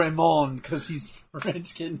call it Raymond because he's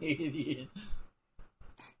French Canadian.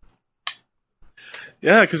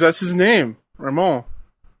 Yeah, because that's his name, Ramon.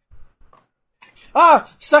 Ah,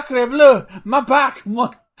 sacre bleu, my back,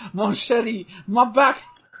 mon chéri, my back.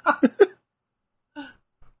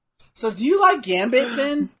 So, do you like Gambit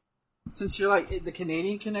then? Since you're like the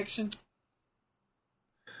Canadian connection.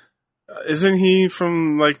 Isn't he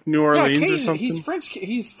from like New Orleans Cajun. or something? He's French.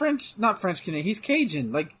 He's French, not French Canadian. He's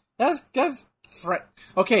Cajun. Like that's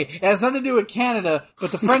okay. It has nothing to do with Canada,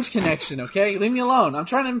 but the French connection. Okay, leave me alone. I'm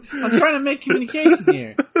trying to make communication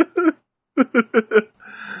here.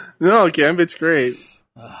 No, Gambit's great.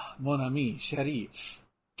 Mon ami, chéri.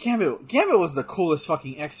 Gambit was the coolest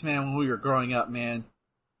fucking X-Man when we were growing up, man.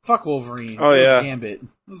 Fuck Wolverine. Oh, it was yeah. Gambit.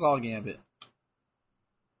 It was all Gambit.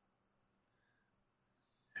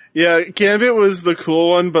 Yeah, Gambit was the cool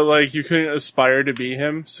one, but like you couldn't aspire to be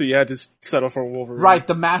him, so you had to settle for Wolverine. Right,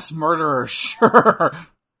 the mass murderer. Sure.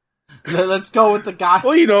 Let's go with the guy.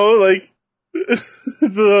 Well, you know, like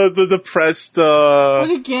the depressed. What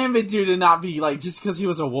did Gambit do to not be like just because he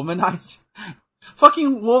was a womanizer?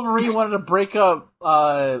 Fucking Wolverine wanted to break up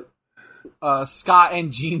Scott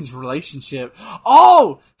and Jean's relationship.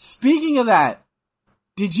 Oh, speaking of that,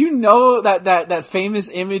 did you know that famous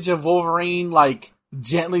image of Wolverine like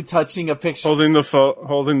gently touching a picture, holding the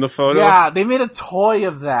photo? Yeah, they made a toy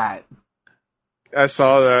of that. I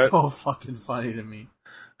saw that. So fucking funny to me.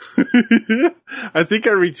 I think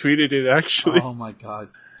I retweeted it actually. Oh my god,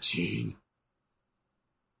 Jean.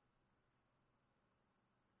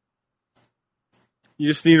 You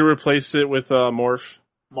just need to replace it with Morph.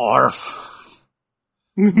 Morph.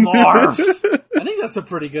 I think that's a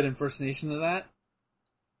pretty good impersonation of that.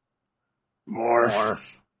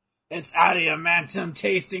 Morph. It's adamantium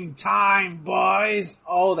tasting time, boys.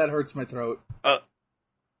 Oh, that hurts my throat. I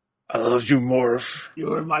love you, Morph.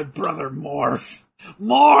 You're my brother, Morph.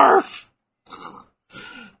 Morph!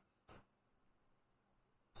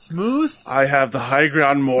 Smooth? I have the high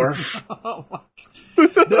ground, Morph. Oh my.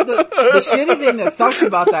 The shitty thing that sucks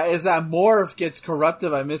about that is that Morph gets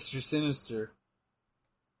corrupted by Mr. Sinister.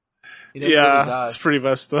 Yeah, it's pretty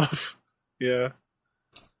messed up. Yeah.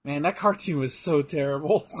 Man, that cartoon was so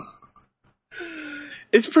terrible.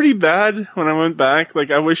 It's pretty bad when I went back.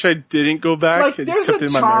 Like, I wish I didn't go back. Like, I there's just kept a it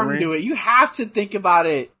in my charm memory. to it. You have to think about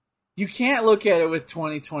it. You can't look at it with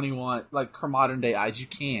 2021, like, modern day eyes. You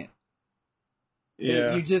can't.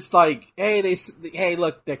 Yeah. You just like, hey,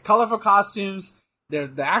 look, they're colorful costumes.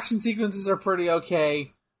 The action sequences are pretty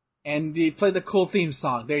okay. And they play the cool theme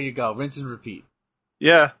song. There you go. Rinse and repeat.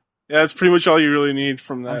 Yeah. Yeah, that's pretty much all you really need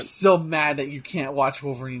from that. I'm still mad that you can't watch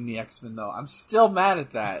Wolverine and the X-Men, though. I'm still mad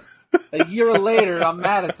at that. A year later, I'm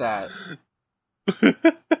mad at that.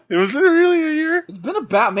 Was it really a year? It's been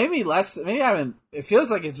about, maybe less, maybe I haven't, it feels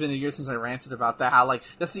like it's been a year since I ranted about that, how, like,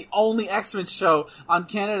 that's the only X-Men show on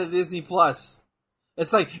Canada Disney Plus.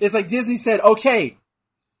 It's like Disney said, okay,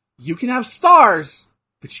 you can have stars,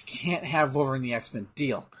 but you can't have Wolverine and the X-Men.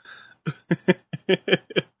 Deal.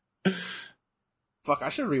 Fuck, I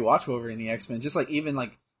should rewatch Wolverine and the X-Men, just like, even,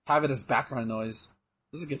 like, have it as background noise.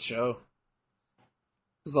 This is a good show.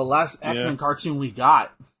 This is the last X-Men cartoon we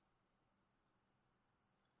got.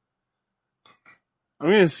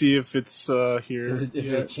 I'm gonna see if it's here. If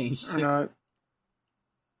they changed or it. not.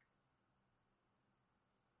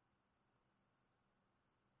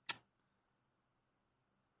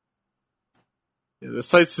 Yeah, the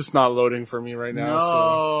site's just not loading for me right now. No. So.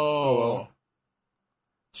 Oh, well.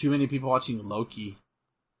 Too many people watching Loki.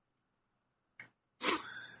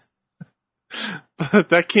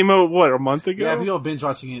 That came out, what, a month ago? Yeah, people binge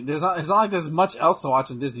watching it. It's not like there's much else to watch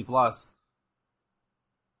on Disney Plus.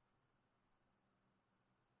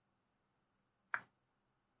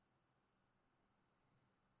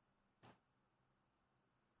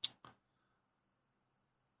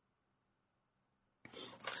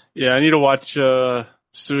 Yeah, I need to watch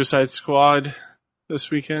Suicide Squad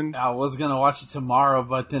this weekend. I was gonna watch it tomorrow,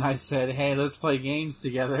 but then I said, hey, let's play games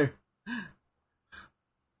together.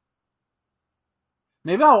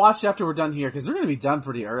 Maybe I'll watch it after we're done here, because we're gonna be done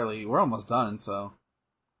pretty early. We're almost done, so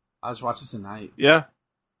I'll just watch it tonight. Yeah.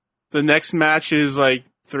 The next match is like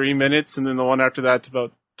 3 minutes, and then the one after that's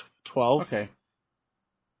about 12. Okay.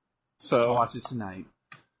 So I'll watch it tonight.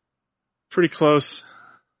 Pretty close.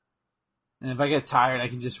 And if I get tired, I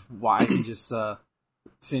can just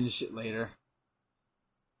finish it later.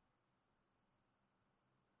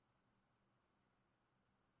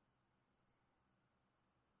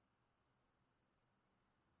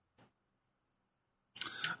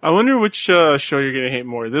 I wonder which show you're going to hate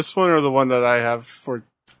more, this one or the one that I have for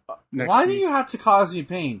next Why week. do you have to cause me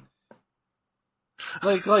pain?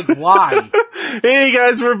 Like why? Hey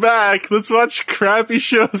guys, we're back. Let's watch crappy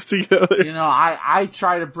shows together. You know, I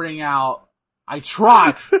try to bring out. I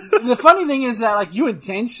try. The funny thing is that like you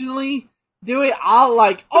intentionally do it. I'll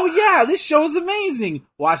like, oh yeah, this show is amazing.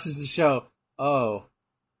 Watches the show. Oh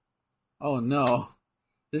no,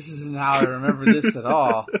 this isn't how I remember this at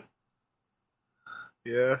all.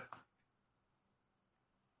 Yeah.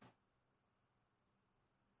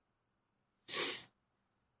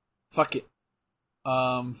 Fuck it.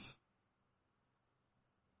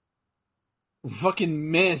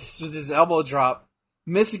 Fucking miss with his elbow drop.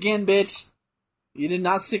 Miss again, bitch. You did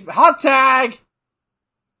not stick. Hot tag!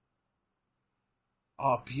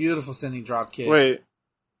 Oh, beautiful sending drop kick. Wait.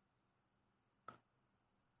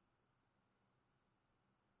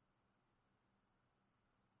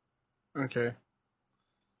 Okay.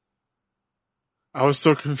 I was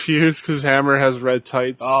so confused because Hammer has red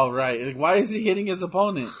tights. Oh, right. Like, why is he hitting his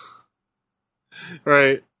opponent?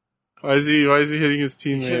 Right. Why is he hitting his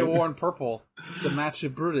He should have teammate? worn purple to match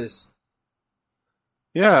with Brutus.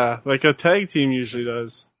 Yeah, like a tag team usually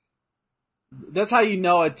does. That's how you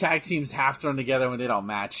know tag teams have to run together when they don't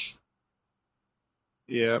match.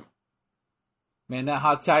 Yeah. Man, that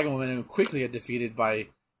hot tag momentum quickly got defeated by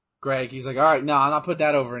Greg. He's like, alright, no, I'm not putting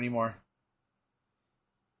that over anymore.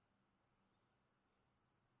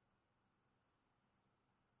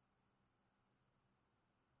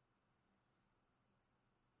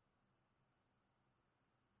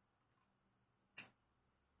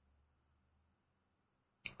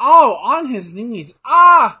 Oh, on his knees.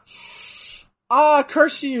 Ah,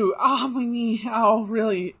 curse you. Ah, my knee. Oh,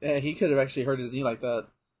 really? He could have actually hurt his knee like that.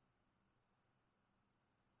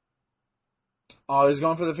 Oh, he's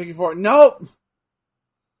going for the figure four. Nope.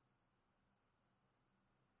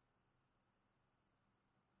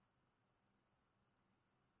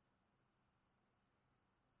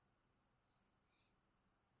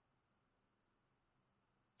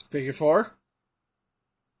 Figure four.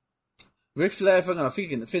 Ric Flair if I'm gonna fit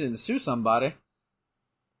in to sue somebody.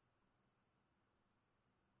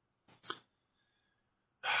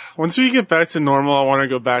 Once we get back to normal, I want to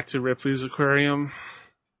go back to Ripley's aquarium.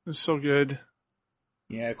 It's so good.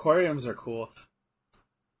 Yeah, aquariums are cool.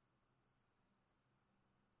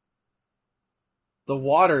 The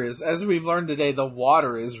water is, as we've learned today, the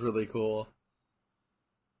water is really cool.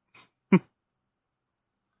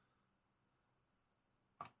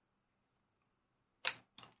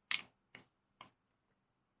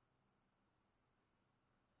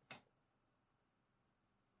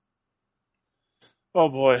 Oh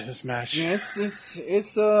boy, this match. Yeah,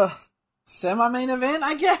 it's a semi-main event,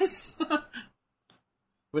 I guess.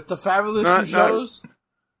 With the Fabulous Not- shows.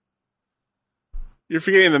 You're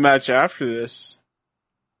forgetting the match after this.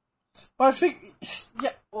 Well, I think,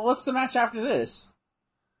 yeah. Well, what's the match after this?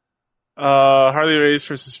 Harley Race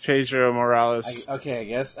versus Pedro Morales. I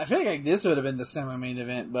guess I feel like this would have been the semi-main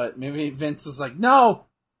event, but maybe Vince was like, "No,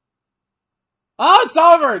 oh, it's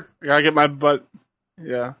over." I gotta get my butt.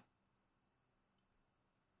 Yeah.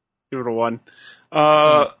 Give it a 1.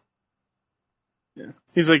 Yeah.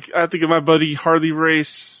 He's like, I have to get my buddy Harley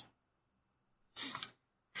Race.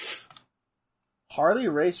 Harley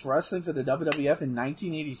Race wrestling for the WWF in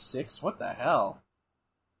 1986. What the hell?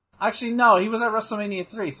 Actually, no, he was at WrestleMania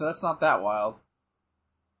 3, so that's not that wild.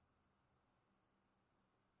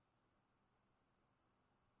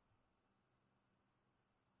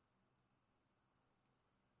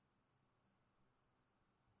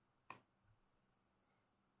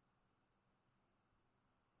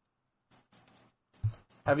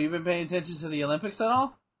 Have you been paying attention to the Olympics at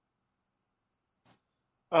all?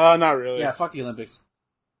 Not really. Yeah, fuck the Olympics.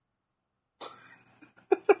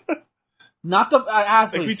 Not the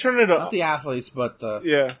athletes. Like, we turn it up. Not the athletes, but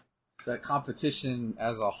Yeah. the competition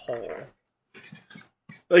as a whole.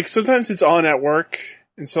 Like, sometimes it's on at work,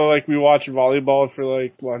 and so, like, we watch volleyball for,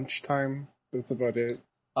 like, lunchtime. That's about it.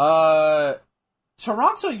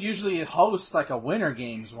 Toronto usually hosts like a Winter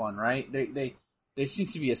Games one, right? They seem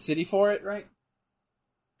to be a city for it, right?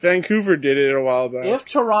 Vancouver did it a while back. If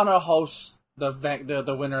Toronto hosts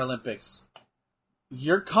the Winter Olympics,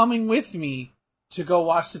 you're coming with me to go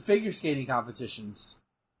watch the figure skating competitions.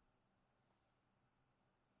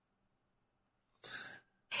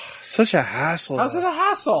 Such a hassle. How's it a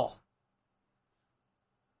hassle?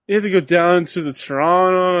 You have to go down to the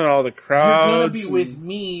Toronto and all the You're crowds. gonna be with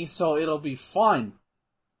me, so it'll be fun.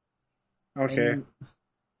 Okay. And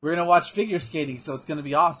we're gonna watch figure skating, so it's gonna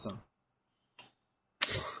be awesome.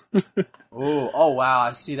 Oh wow,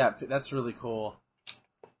 I see that. That's really cool.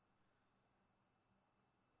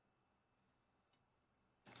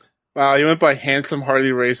 Wow, you went by Handsome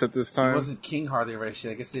Harley Race at this It time. wasn't King Harley Race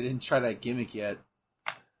yet. I guess they didn't try that gimmick yet.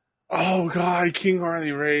 Oh god, King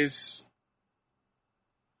Harley Race.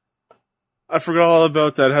 I forgot all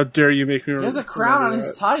about that. How dare you make me He remember? has a crown on that.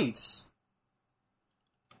 his tights.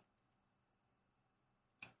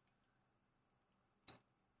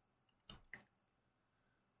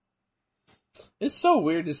 It's so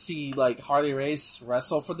weird to see like Harley Race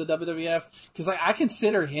wrestle for the WWF because like I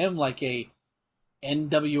consider him like a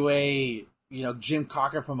NWA, Jim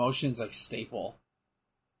Cocker Promotions like staple.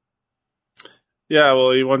 Yeah,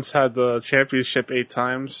 well, he once had the championship 8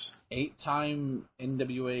 times. 8-time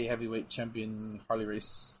NWA heavyweight champion Harley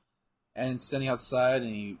Race, and standing outside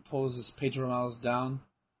and he pulls his Pedro Morales down,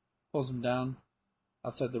 pulls him down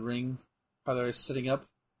outside the ring. Harley Race sitting up,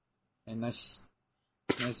 and nice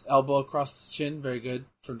elbow across the chin, very good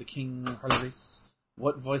from the King Harley Race.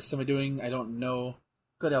 What voice am I doing? I don't know.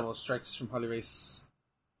 Good elbow strikes from Harley Race.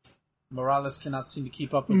 Morales cannot seem to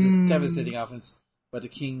keep up with this devastating offense by the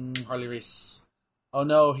King Harley Race. Oh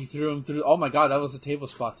no, he threw him through. Oh my god, that was a table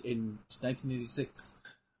spot in 1986.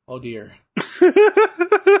 Oh dear.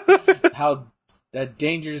 How that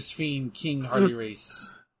dangerous fiend King Harley Race.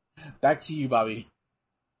 Back to you, Bobby.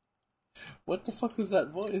 What the fuck was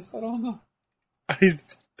that voice? I don't know.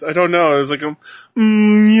 I don't know. It was like a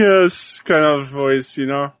yes kind of voice,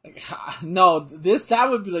 No, that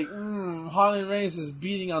would be like Harley Race is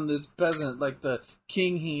beating on this peasant like the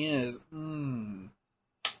king he is.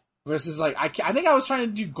 Versus like I think I was trying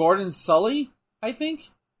to do Gordon Sully. I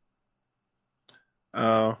think.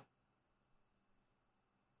 Oh.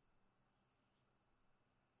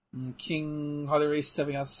 King Harley Race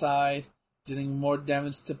stepping outside, dealing more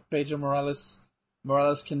damage to Pedro Morales.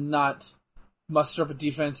 Morales cannot muster up a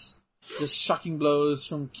defense. Just shocking blows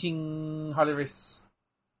from King Harley Race.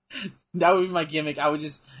 That would be my gimmick. I would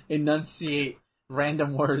just enunciate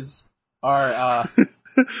random words or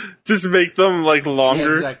just make them like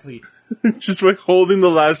longer. Yeah, exactly. Just like holding the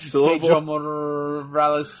last syllable. Pedro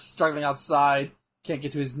Morales struggling outside, can't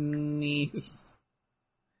get to his knees.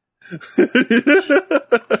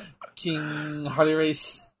 King Harley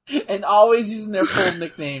Race, and always using their full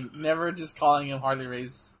nickname, never just calling him Harley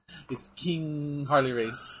Race. It's King Harley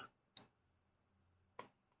Race.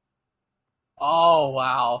 Oh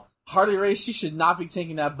wow, Harley Race, you should not be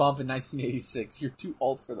taking that bump in 1986. You're too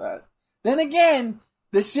old for that. Then again,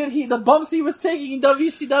 the bumps he was taking in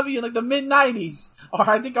WCW in like the mid 90s, or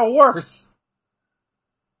I think are worse.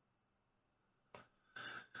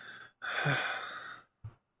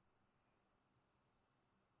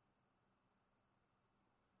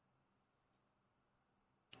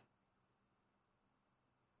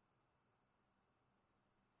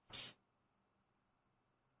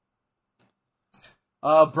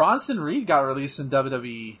 Bronson Reed got released in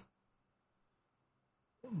WWE.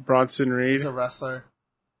 Bronson Reed. He's a wrestler.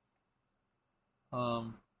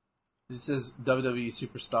 This is WWE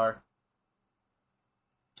Superstar.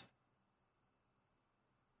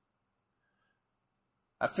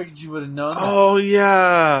 I figured you would have known that. Oh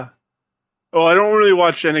yeah. Oh, I don't really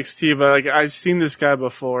watch NXT, but like I've seen this guy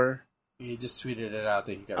before. He just tweeted it out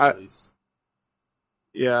that he got released.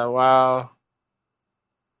 Yeah, wow.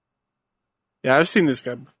 Yeah, I've seen this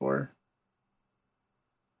guy before.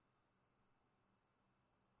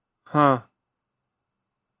 Huh.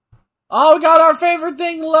 Oh, we got our favorite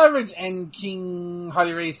thing, leverage, and King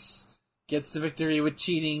Harley Race gets the victory with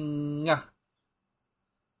cheating.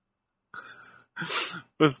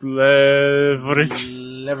 With leverage.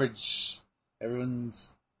 Leverage.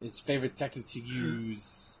 Its favorite tactic to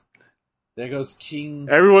use. There goes King.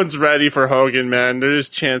 Everyone's ready for Hogan, man. They're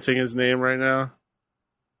just chanting his name right now.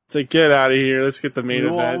 It's like, get out of here. Let's get the main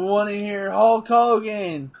event. I want to hear Hulk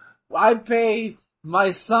Hogan. I paid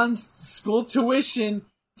my son's school tuition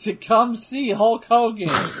to come see Hulk Hogan.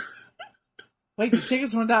 Wait, the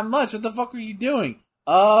tickets weren't that much. What the fuck were you doing?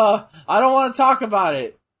 I don't want to talk about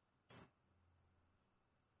it.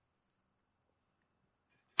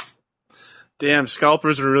 Damn,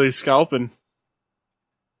 scalpers are really scalping.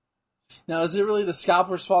 Now, is it really the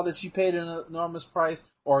scalper's fault that she paid an enormous price,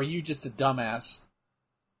 or are you just a dumbass?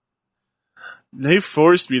 They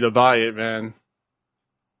forced me to buy it, man.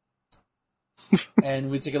 And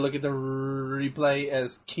we take a look at the replay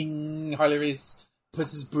as King Harley Race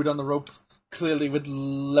puts his boot on the rope, clearly with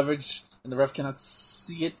leverage, and the ref cannot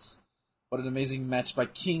see it. What an amazing match by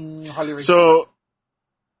King Harley Race. So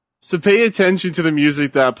pay attention to the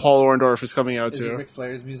music that Paul Orndorff is coming out is to. it Ric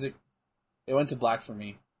Flair's music? It went to black for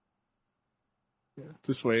me.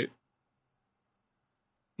 Just wait.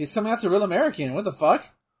 He's coming out to Real American. What the fuck?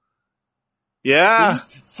 Yeah.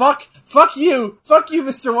 Fuck you,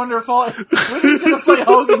 Mr. Wonderful. We're just gonna play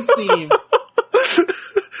Hogan's theme.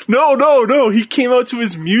 No. He came out to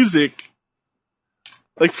his music.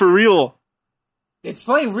 Like, for real. It's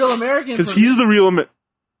playing Real American. Because he's the real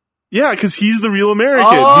Yeah, because he's the real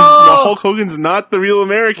American. Oh! The Hulk Hogan's not the real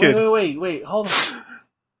American. Wait. Hold on.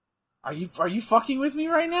 Are you fucking with me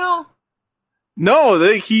right now? No,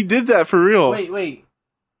 he did that for real. Wait.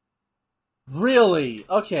 Really?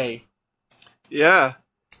 Okay. Yeah.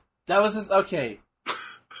 That was okay.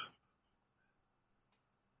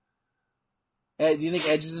 Ed, do you think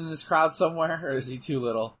Edge is in this crowd somewhere, or is he too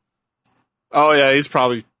little? Oh yeah, he's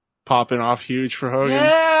probably popping off huge for Hogan.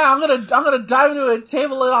 Yeah, I'm gonna dive into a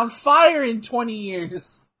table lit on fire in 20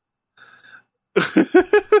 years.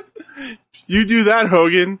 You do that,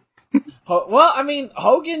 Hogan. Well, I mean,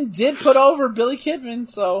 Hogan did put over Billy Kidman,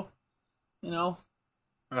 so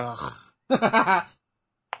Ugh.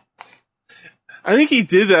 I think he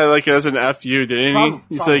did that like as an FU, didn't he?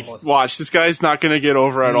 He's probably. like, watch, this guy's not gonna get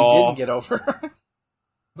over at all. He didn't get over.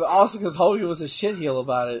 But also because Hogan was a shitheel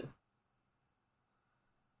about it.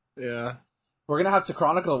 Yeah. We're gonna have to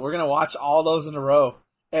chronicle. We're gonna watch all those in a row.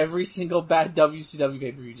 Every single bad WCW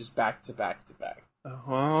pay-per-view, just back to back to back.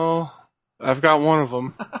 Well, I've got one of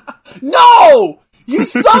them. No! You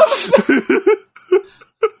son of a...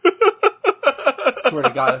 I swear to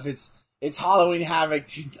God, if it's Halloween Havoc,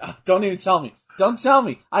 don't even tell me. Don't tell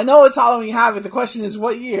me. I know it's Halloween Havoc. The question is,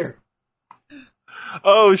 what year?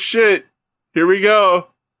 Oh shit! Here we go.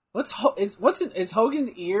 Is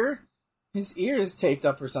Hogan's ear? His ear is taped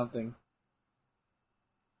up or something.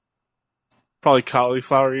 Probably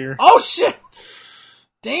cauliflower ear. Oh shit!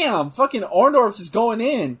 Damn, fucking Orndorff's just going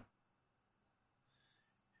in.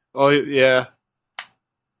 Oh yeah.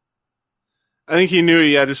 I think he knew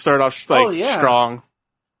he had to start off strong.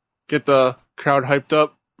 Get the crowd hyped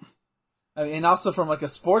up. I mean, and also from like a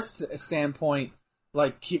sports standpoint,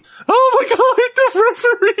 like keep. Oh my god, the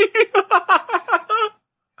referee!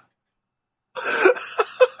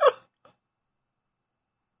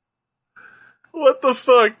 What the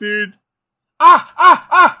fuck, dude?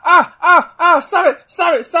 Stop it!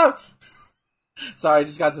 Sorry, I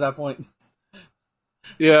just got to that point.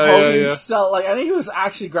 Yeah. I think he was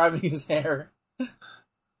actually grabbing his hair.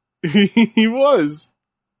 He was.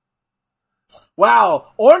 Wow,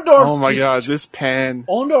 Orndorff. Oh my god, this pan.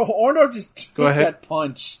 Orndorff just took ahead. that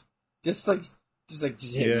punch. Just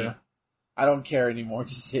hit me. I don't care anymore.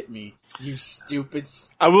 Just hit me, you stupids.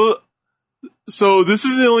 I will. So this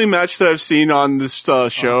is the only match that I've seen on this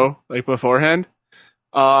show, like beforehand.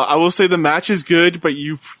 I will say the match is good, but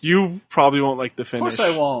you probably won't like the finish. Of course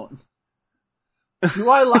I won't.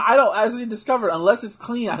 I don't. As we discovered, unless it's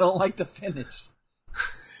clean, I don't like the finish.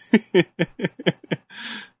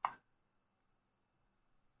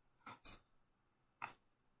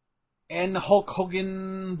 And Hulk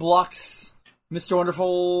Hogan blocks Mr.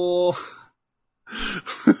 Wonderful.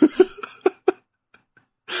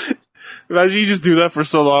 Imagine you just do that for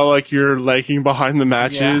so long, like you're lagging behind the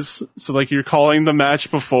matches. Yeah. So like you're calling the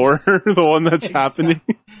match before the one that's happening.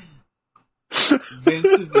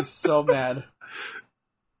 Vince would be so mad.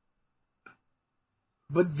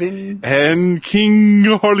 But Vince... And King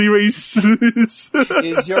Harley Races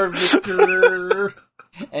is your victor.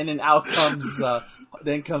 And then out comes...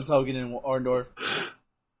 then comes Hogan and Orndorff.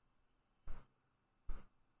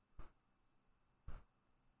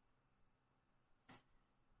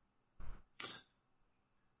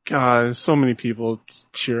 God, so many people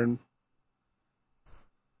cheering.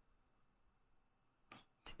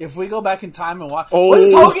 If we go back in time and watch... What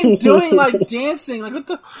is Hogan doing, like, dancing? Like, what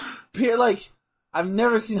the... Like, I've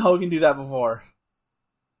never seen Hogan do that before.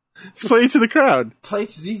 He's playing to the crowd. Play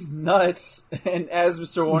to these nuts. And as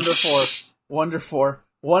Mr.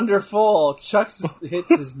 Wonderful, Chuck hits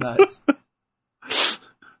his nuts.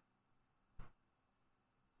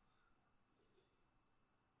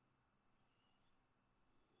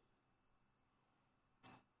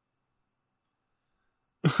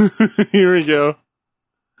 Here we go.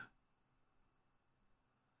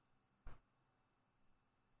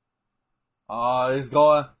 He's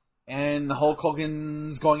going, and Hulk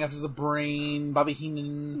Hogan's going after the Brain, Bobby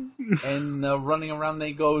Heenan, and running around.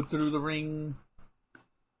 They go through the ring.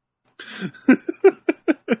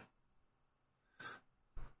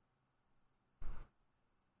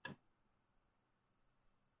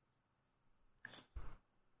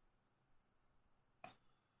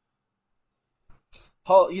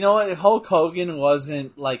 You know what? If Hulk Hogan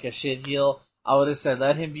wasn't like a shit heel, I would have said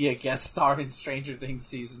let him be a guest star in Stranger Things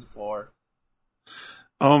season 4.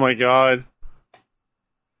 Oh my god.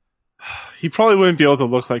 He probably wouldn't be able to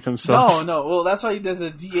look like himself. No. Well, that's why the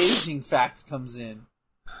de-aging fact comes in.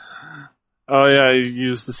 Oh yeah, he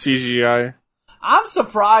used the CGI. I'm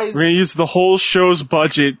surprised. We're gonna use the whole show's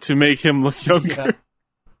budget to make him look younger.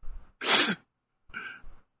 Yeah.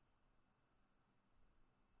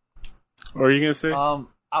 What are you gonna say?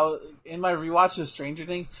 In my rewatch of Stranger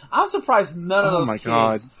Things, I'm surprised none of those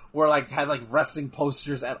kids were had wrestling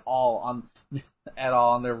posters at all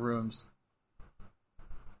on their rooms.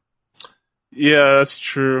 Yeah, that's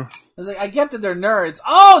true. It's I get that they're nerds.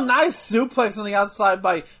 Oh, nice suplex on the outside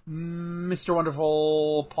by Mr.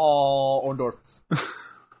 Wonderful Paul Orndorff.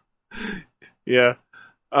 Yeah.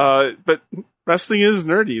 But wrestling is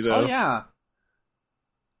nerdy, though. Oh, yeah.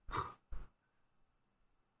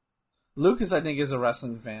 Lucas, I think, is a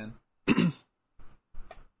wrestling fan.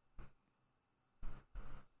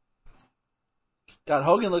 God,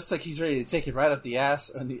 Hogan looks like he's ready to take it right up the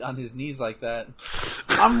ass on his knees like that.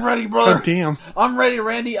 I'm ready, brother. God damn. I'm ready,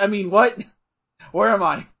 Randy. I mean, what? Where am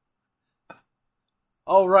I?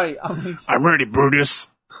 Oh, right. I'm ready, Brutus.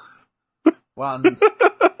 Wow.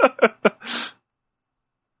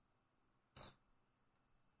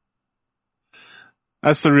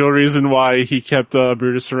 That's the real reason why he kept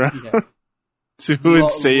Brutus around. Yeah. To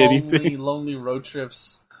wouldn't say anything. Lonely road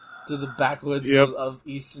trips to the backwoods of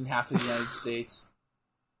eastern half of the United States.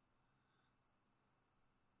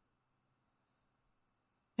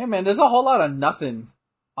 Yeah, man, there's a whole lot of nothing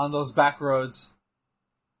on those back roads.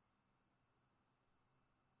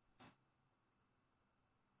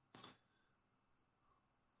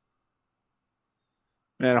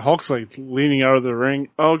 Man, Hulk's leaning out of the ring.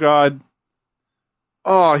 Oh, God.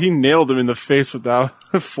 Oh, he nailed him in the face with that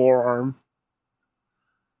forearm.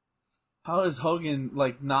 How is Hogan,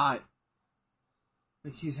 not...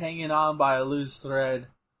 he's hanging on by a loose thread.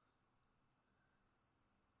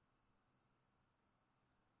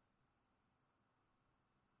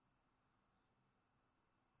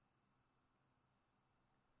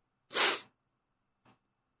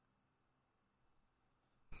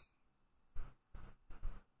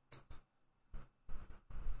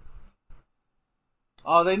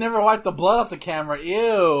 Oh, they never wiped the blood off the camera.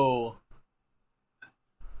 Ew.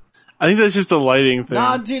 I think that's just a lighting thing.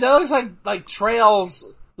 Nah, dude, that looks like trails.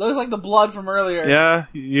 That looks like the blood from earlier. Yeah,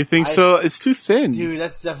 you think so? It's too thin. Dude,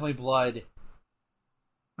 that's definitely blood.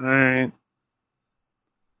 Alright.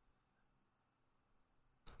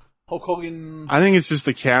 Hulk Hogan... I think it's just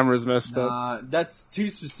the camera's messed up. That's too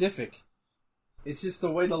specific. It's just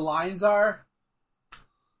the way the lines are.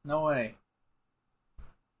 No way.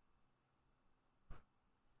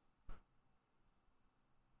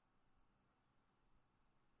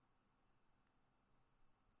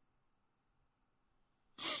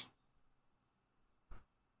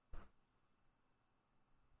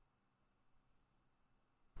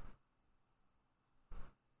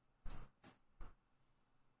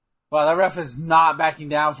 Wow, that ref is not backing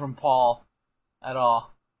down from Paul at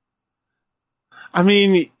all. I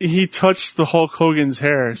mean, he touched the Hulk Hogan's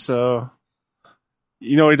hair, so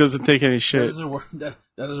he doesn't take any shit. That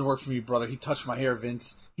doesn't work for me, brother. He touched my hair,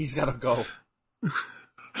 Vince. He's gotta go.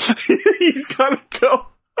 He's gotta go.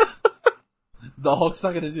 The Hulk's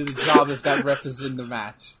not gonna do the job if that ref is in the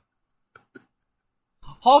match.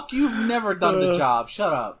 Hulk, you've never done the job.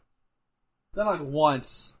 Shut up. Done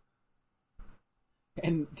once.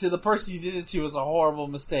 And to the person you did it to was a horrible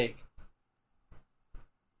mistake.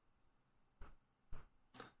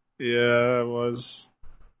 Yeah, it was.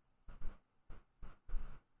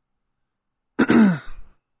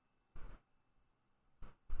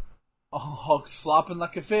 Oh, Hulk's flopping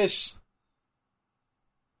like a fish.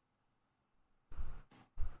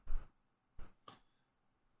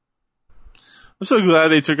 I'm so glad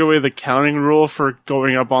they took away the counting rule for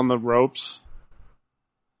going up on the ropes.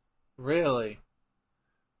 Really?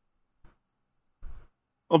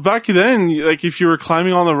 Well, back then, if you were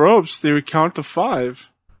climbing on the ropes, they would count to 5.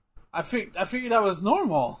 I figured that was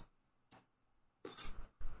normal.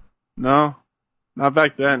 No, not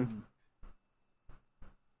back then.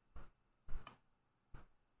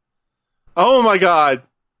 Oh my God!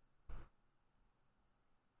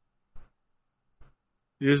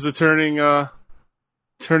 Here's the turning of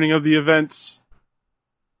the events.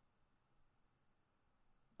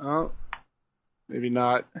 Oh, maybe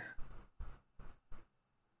not.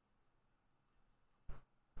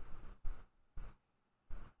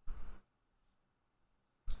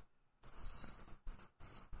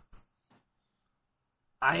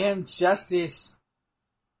 I am justice.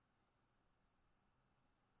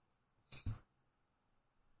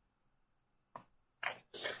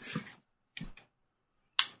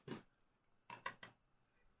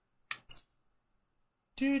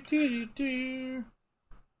 I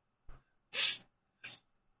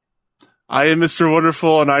am Mr.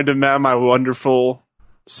 Wonderful, and I demand my wonderful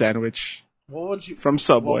sandwich. What would you from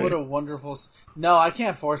Subway? What would a wonderful? No, I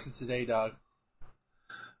can't force it today, dog.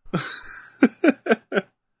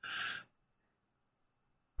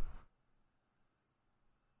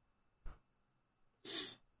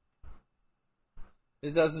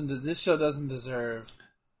 It doesn't. This show doesn't deserve.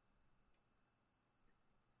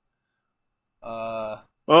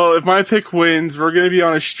 Well, if my pick wins, we're going to be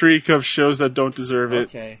on a streak of shows that don't deserve it.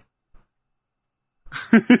 Okay.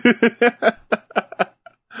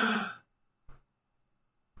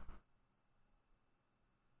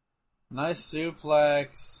 Nice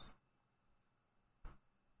suplex.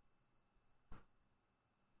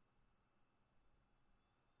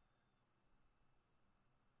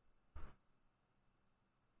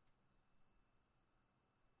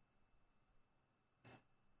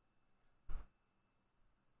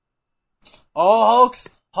 Oh,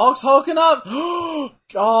 Hulk's hulking up.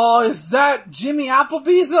 Oh, is that Jimmy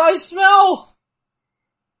Applebee's that I smell?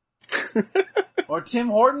 Or Tim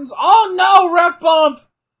Hortons? Oh no, ref bump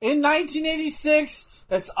in 1986.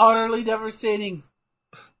 That's utterly devastating.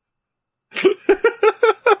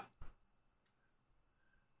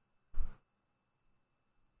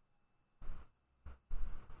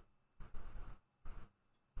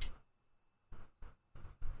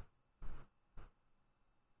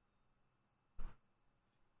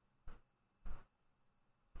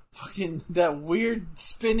 Fucking that weird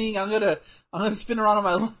spinning. I'm gonna spin around on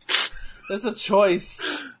my. That's a choice.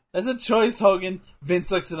 That's a choice, Hogan.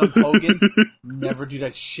 Vince looks at him. Hogan, never do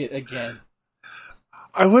that shit again.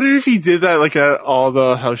 I wonder if he did that like at all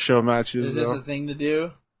the house show matches. Is this though. a thing to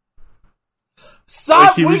do? Stop!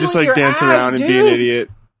 Like he would just like dance around and be an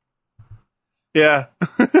idiot. Yeah.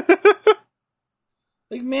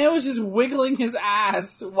 Like man was just wiggling his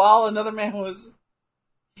ass while another man was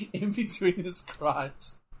in between his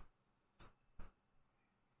crotch.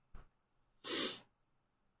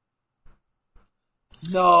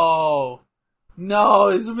 No. No,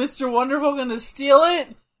 is Mr. Wonderful gonna steal it?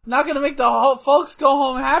 Not gonna make the folks go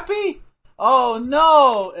home happy? Oh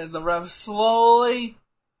no! And the ref slowly.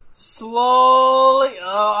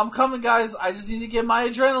 Oh, I'm coming, guys. I just need to get my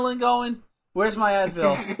adrenaline going. Where's my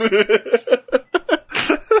Advil?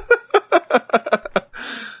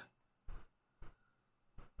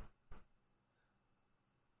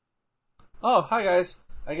 Oh, hi, guys.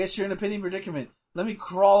 I guess you're in a pity predicament. Let me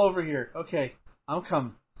crawl over here. Okay, I'm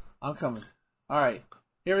coming. Alright,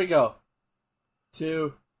 here we go.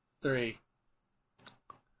 2, 3.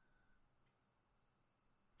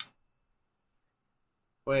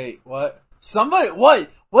 Wait, what? Somebody, what?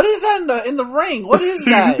 What is that in the ring? What is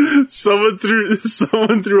that? someone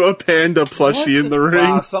threw a panda plushie in the ring.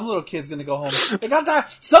 Wow, some little kid's gonna go home. They got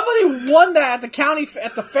that. Somebody won that at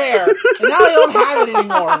the fair, and now they don't have it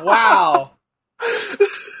anymore. Wow.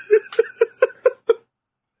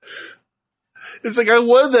 It's like I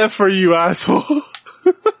won that for you, asshole.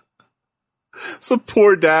 It's a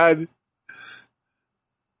poor dad.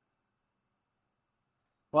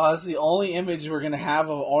 Wow, that's the only image we're gonna have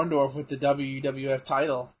of Orndorff with the WWF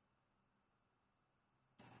title.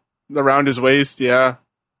 Around his waist, yeah.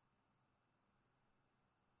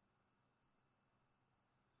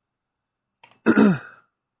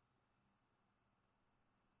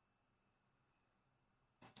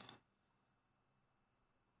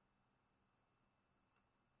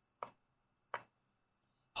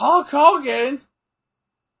 Hulk Hogan.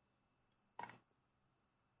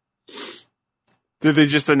 Did they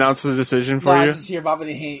just announce the decision for I you? just hear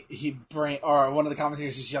Bobby or one of the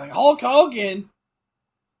commentators just yelling, Hulk Hogan!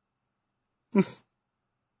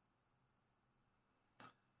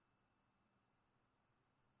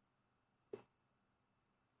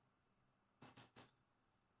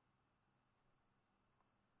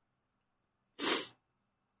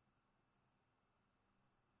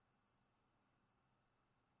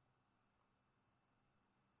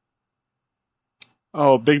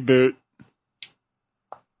 Oh, big boot.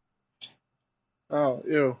 Oh,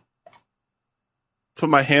 ew. Put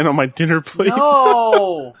my hand on my dinner plate.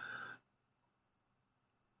 No!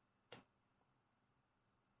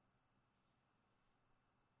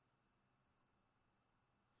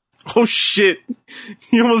 Oh shit.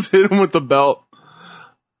 He almost hit him with the belt.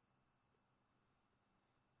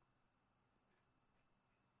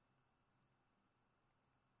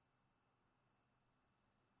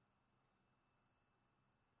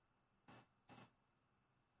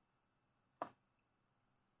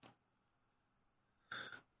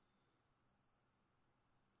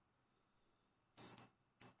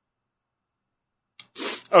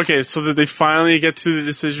 Okay, so did they finally get to the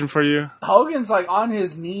decision for you? Hogan's like on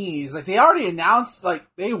his knees. Like they already announced, like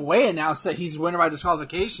they announced that he's winner by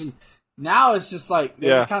disqualification. Now it's just like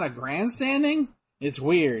they're just kind of grandstanding. It's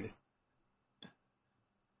weird.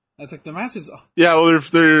 It's like the match is. Yeah, well,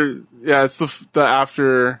 it's the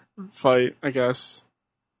after fight, I guess.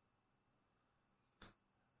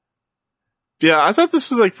 Yeah, I thought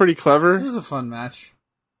this was like pretty clever. It was a fun match.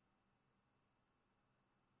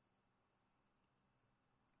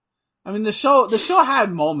 I mean, the show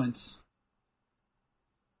had moments.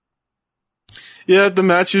 Yeah, the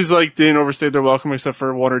matches like didn't overstay their welcome except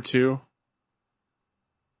for one or two.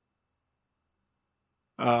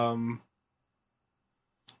 Yeah,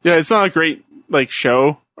 it's not a great like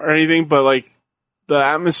show or anything, but like the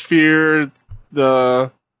atmosphere,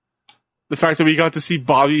 the fact that we got to see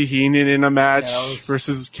Bobby Heenan in a match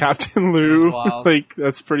versus Captain Lou, like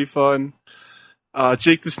that's pretty fun.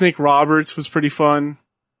 Jake the Snake Roberts was pretty fun.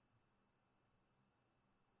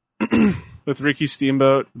 With Ricky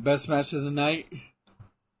Steamboat. Best match of the night.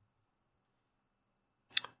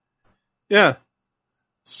 Yeah.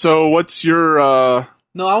 So what's your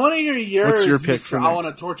No, I want to hear yours. What's your pick for I want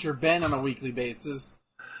to torture Ben on a weekly basis.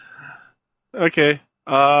 Okay.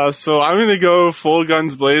 So I'm gonna go full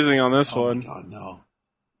guns blazing on this one. Oh my god, no.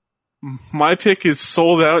 My pick is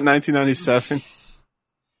Sold Out 1997.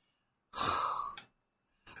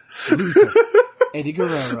 Loser. Eddie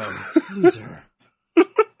Guerrero. Loser.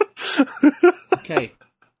 Okay.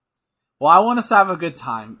 Well, I want us to have a good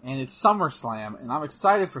time, and it's SummerSlam, and I'm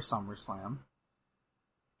excited for SummerSlam.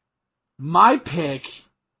 My pick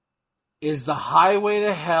is the Highway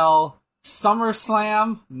to Hell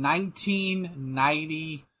SummerSlam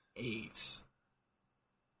 1998.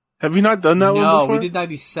 Have you not done that one before? No, we did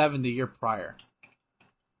 97 the year prior.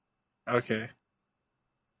 Okay.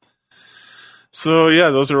 So, yeah,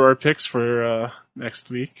 those are our picks for next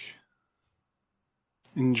week.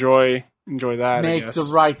 Enjoy that, Make I guess.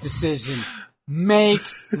 the right decision. Make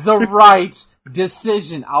the right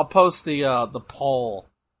decision. I'll post the poll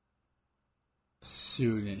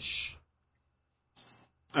soonish.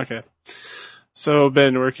 Okay. So,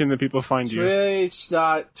 Ben, where can the people find you?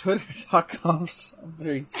 Twitter.com. I'm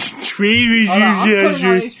putting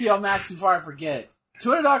on HBO Max before I forget.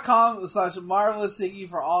 Twitter.com/Marvelous Iggy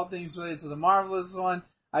for all things related to the Marvelous one.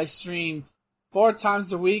 I stream 4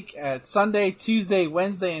 times a week at Sunday, Tuesday,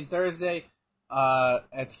 Wednesday, and Thursday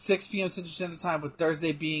at 6 p.m. Central Standard Time, with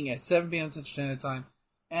Thursday being at 7 p.m. Central Standard Time.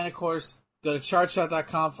 And, of course, go to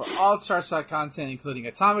ChartShot.com for all ChartShot content, including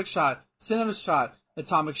Atomic Shot, Cinema Shot,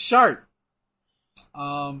 Atomic Shart,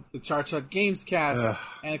 the ChartShot Games Cast,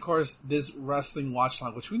 and, of course, this Wrestling Watch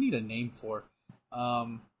Along, which we need a name for,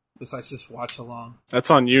 besides just Watch Along. That's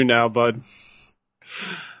on you now, bud.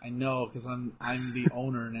 I know, because I'm the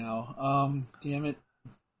owner now. Damn it.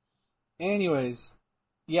 Anyways,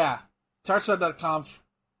 yeah. ChartShot.com.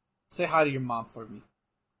 Say hi to your mom for me.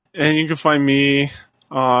 And you can find me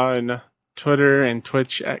on Twitter and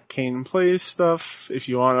Twitch at Kane Plays Stuff. If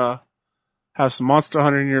you want to have some Monster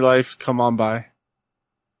Hunter in your life, come on by.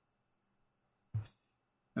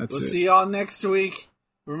 We'll see y'all next week.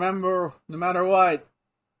 Remember, no matter what,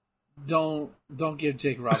 don't give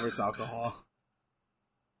Jake Roberts alcohol.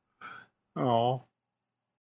 Oh.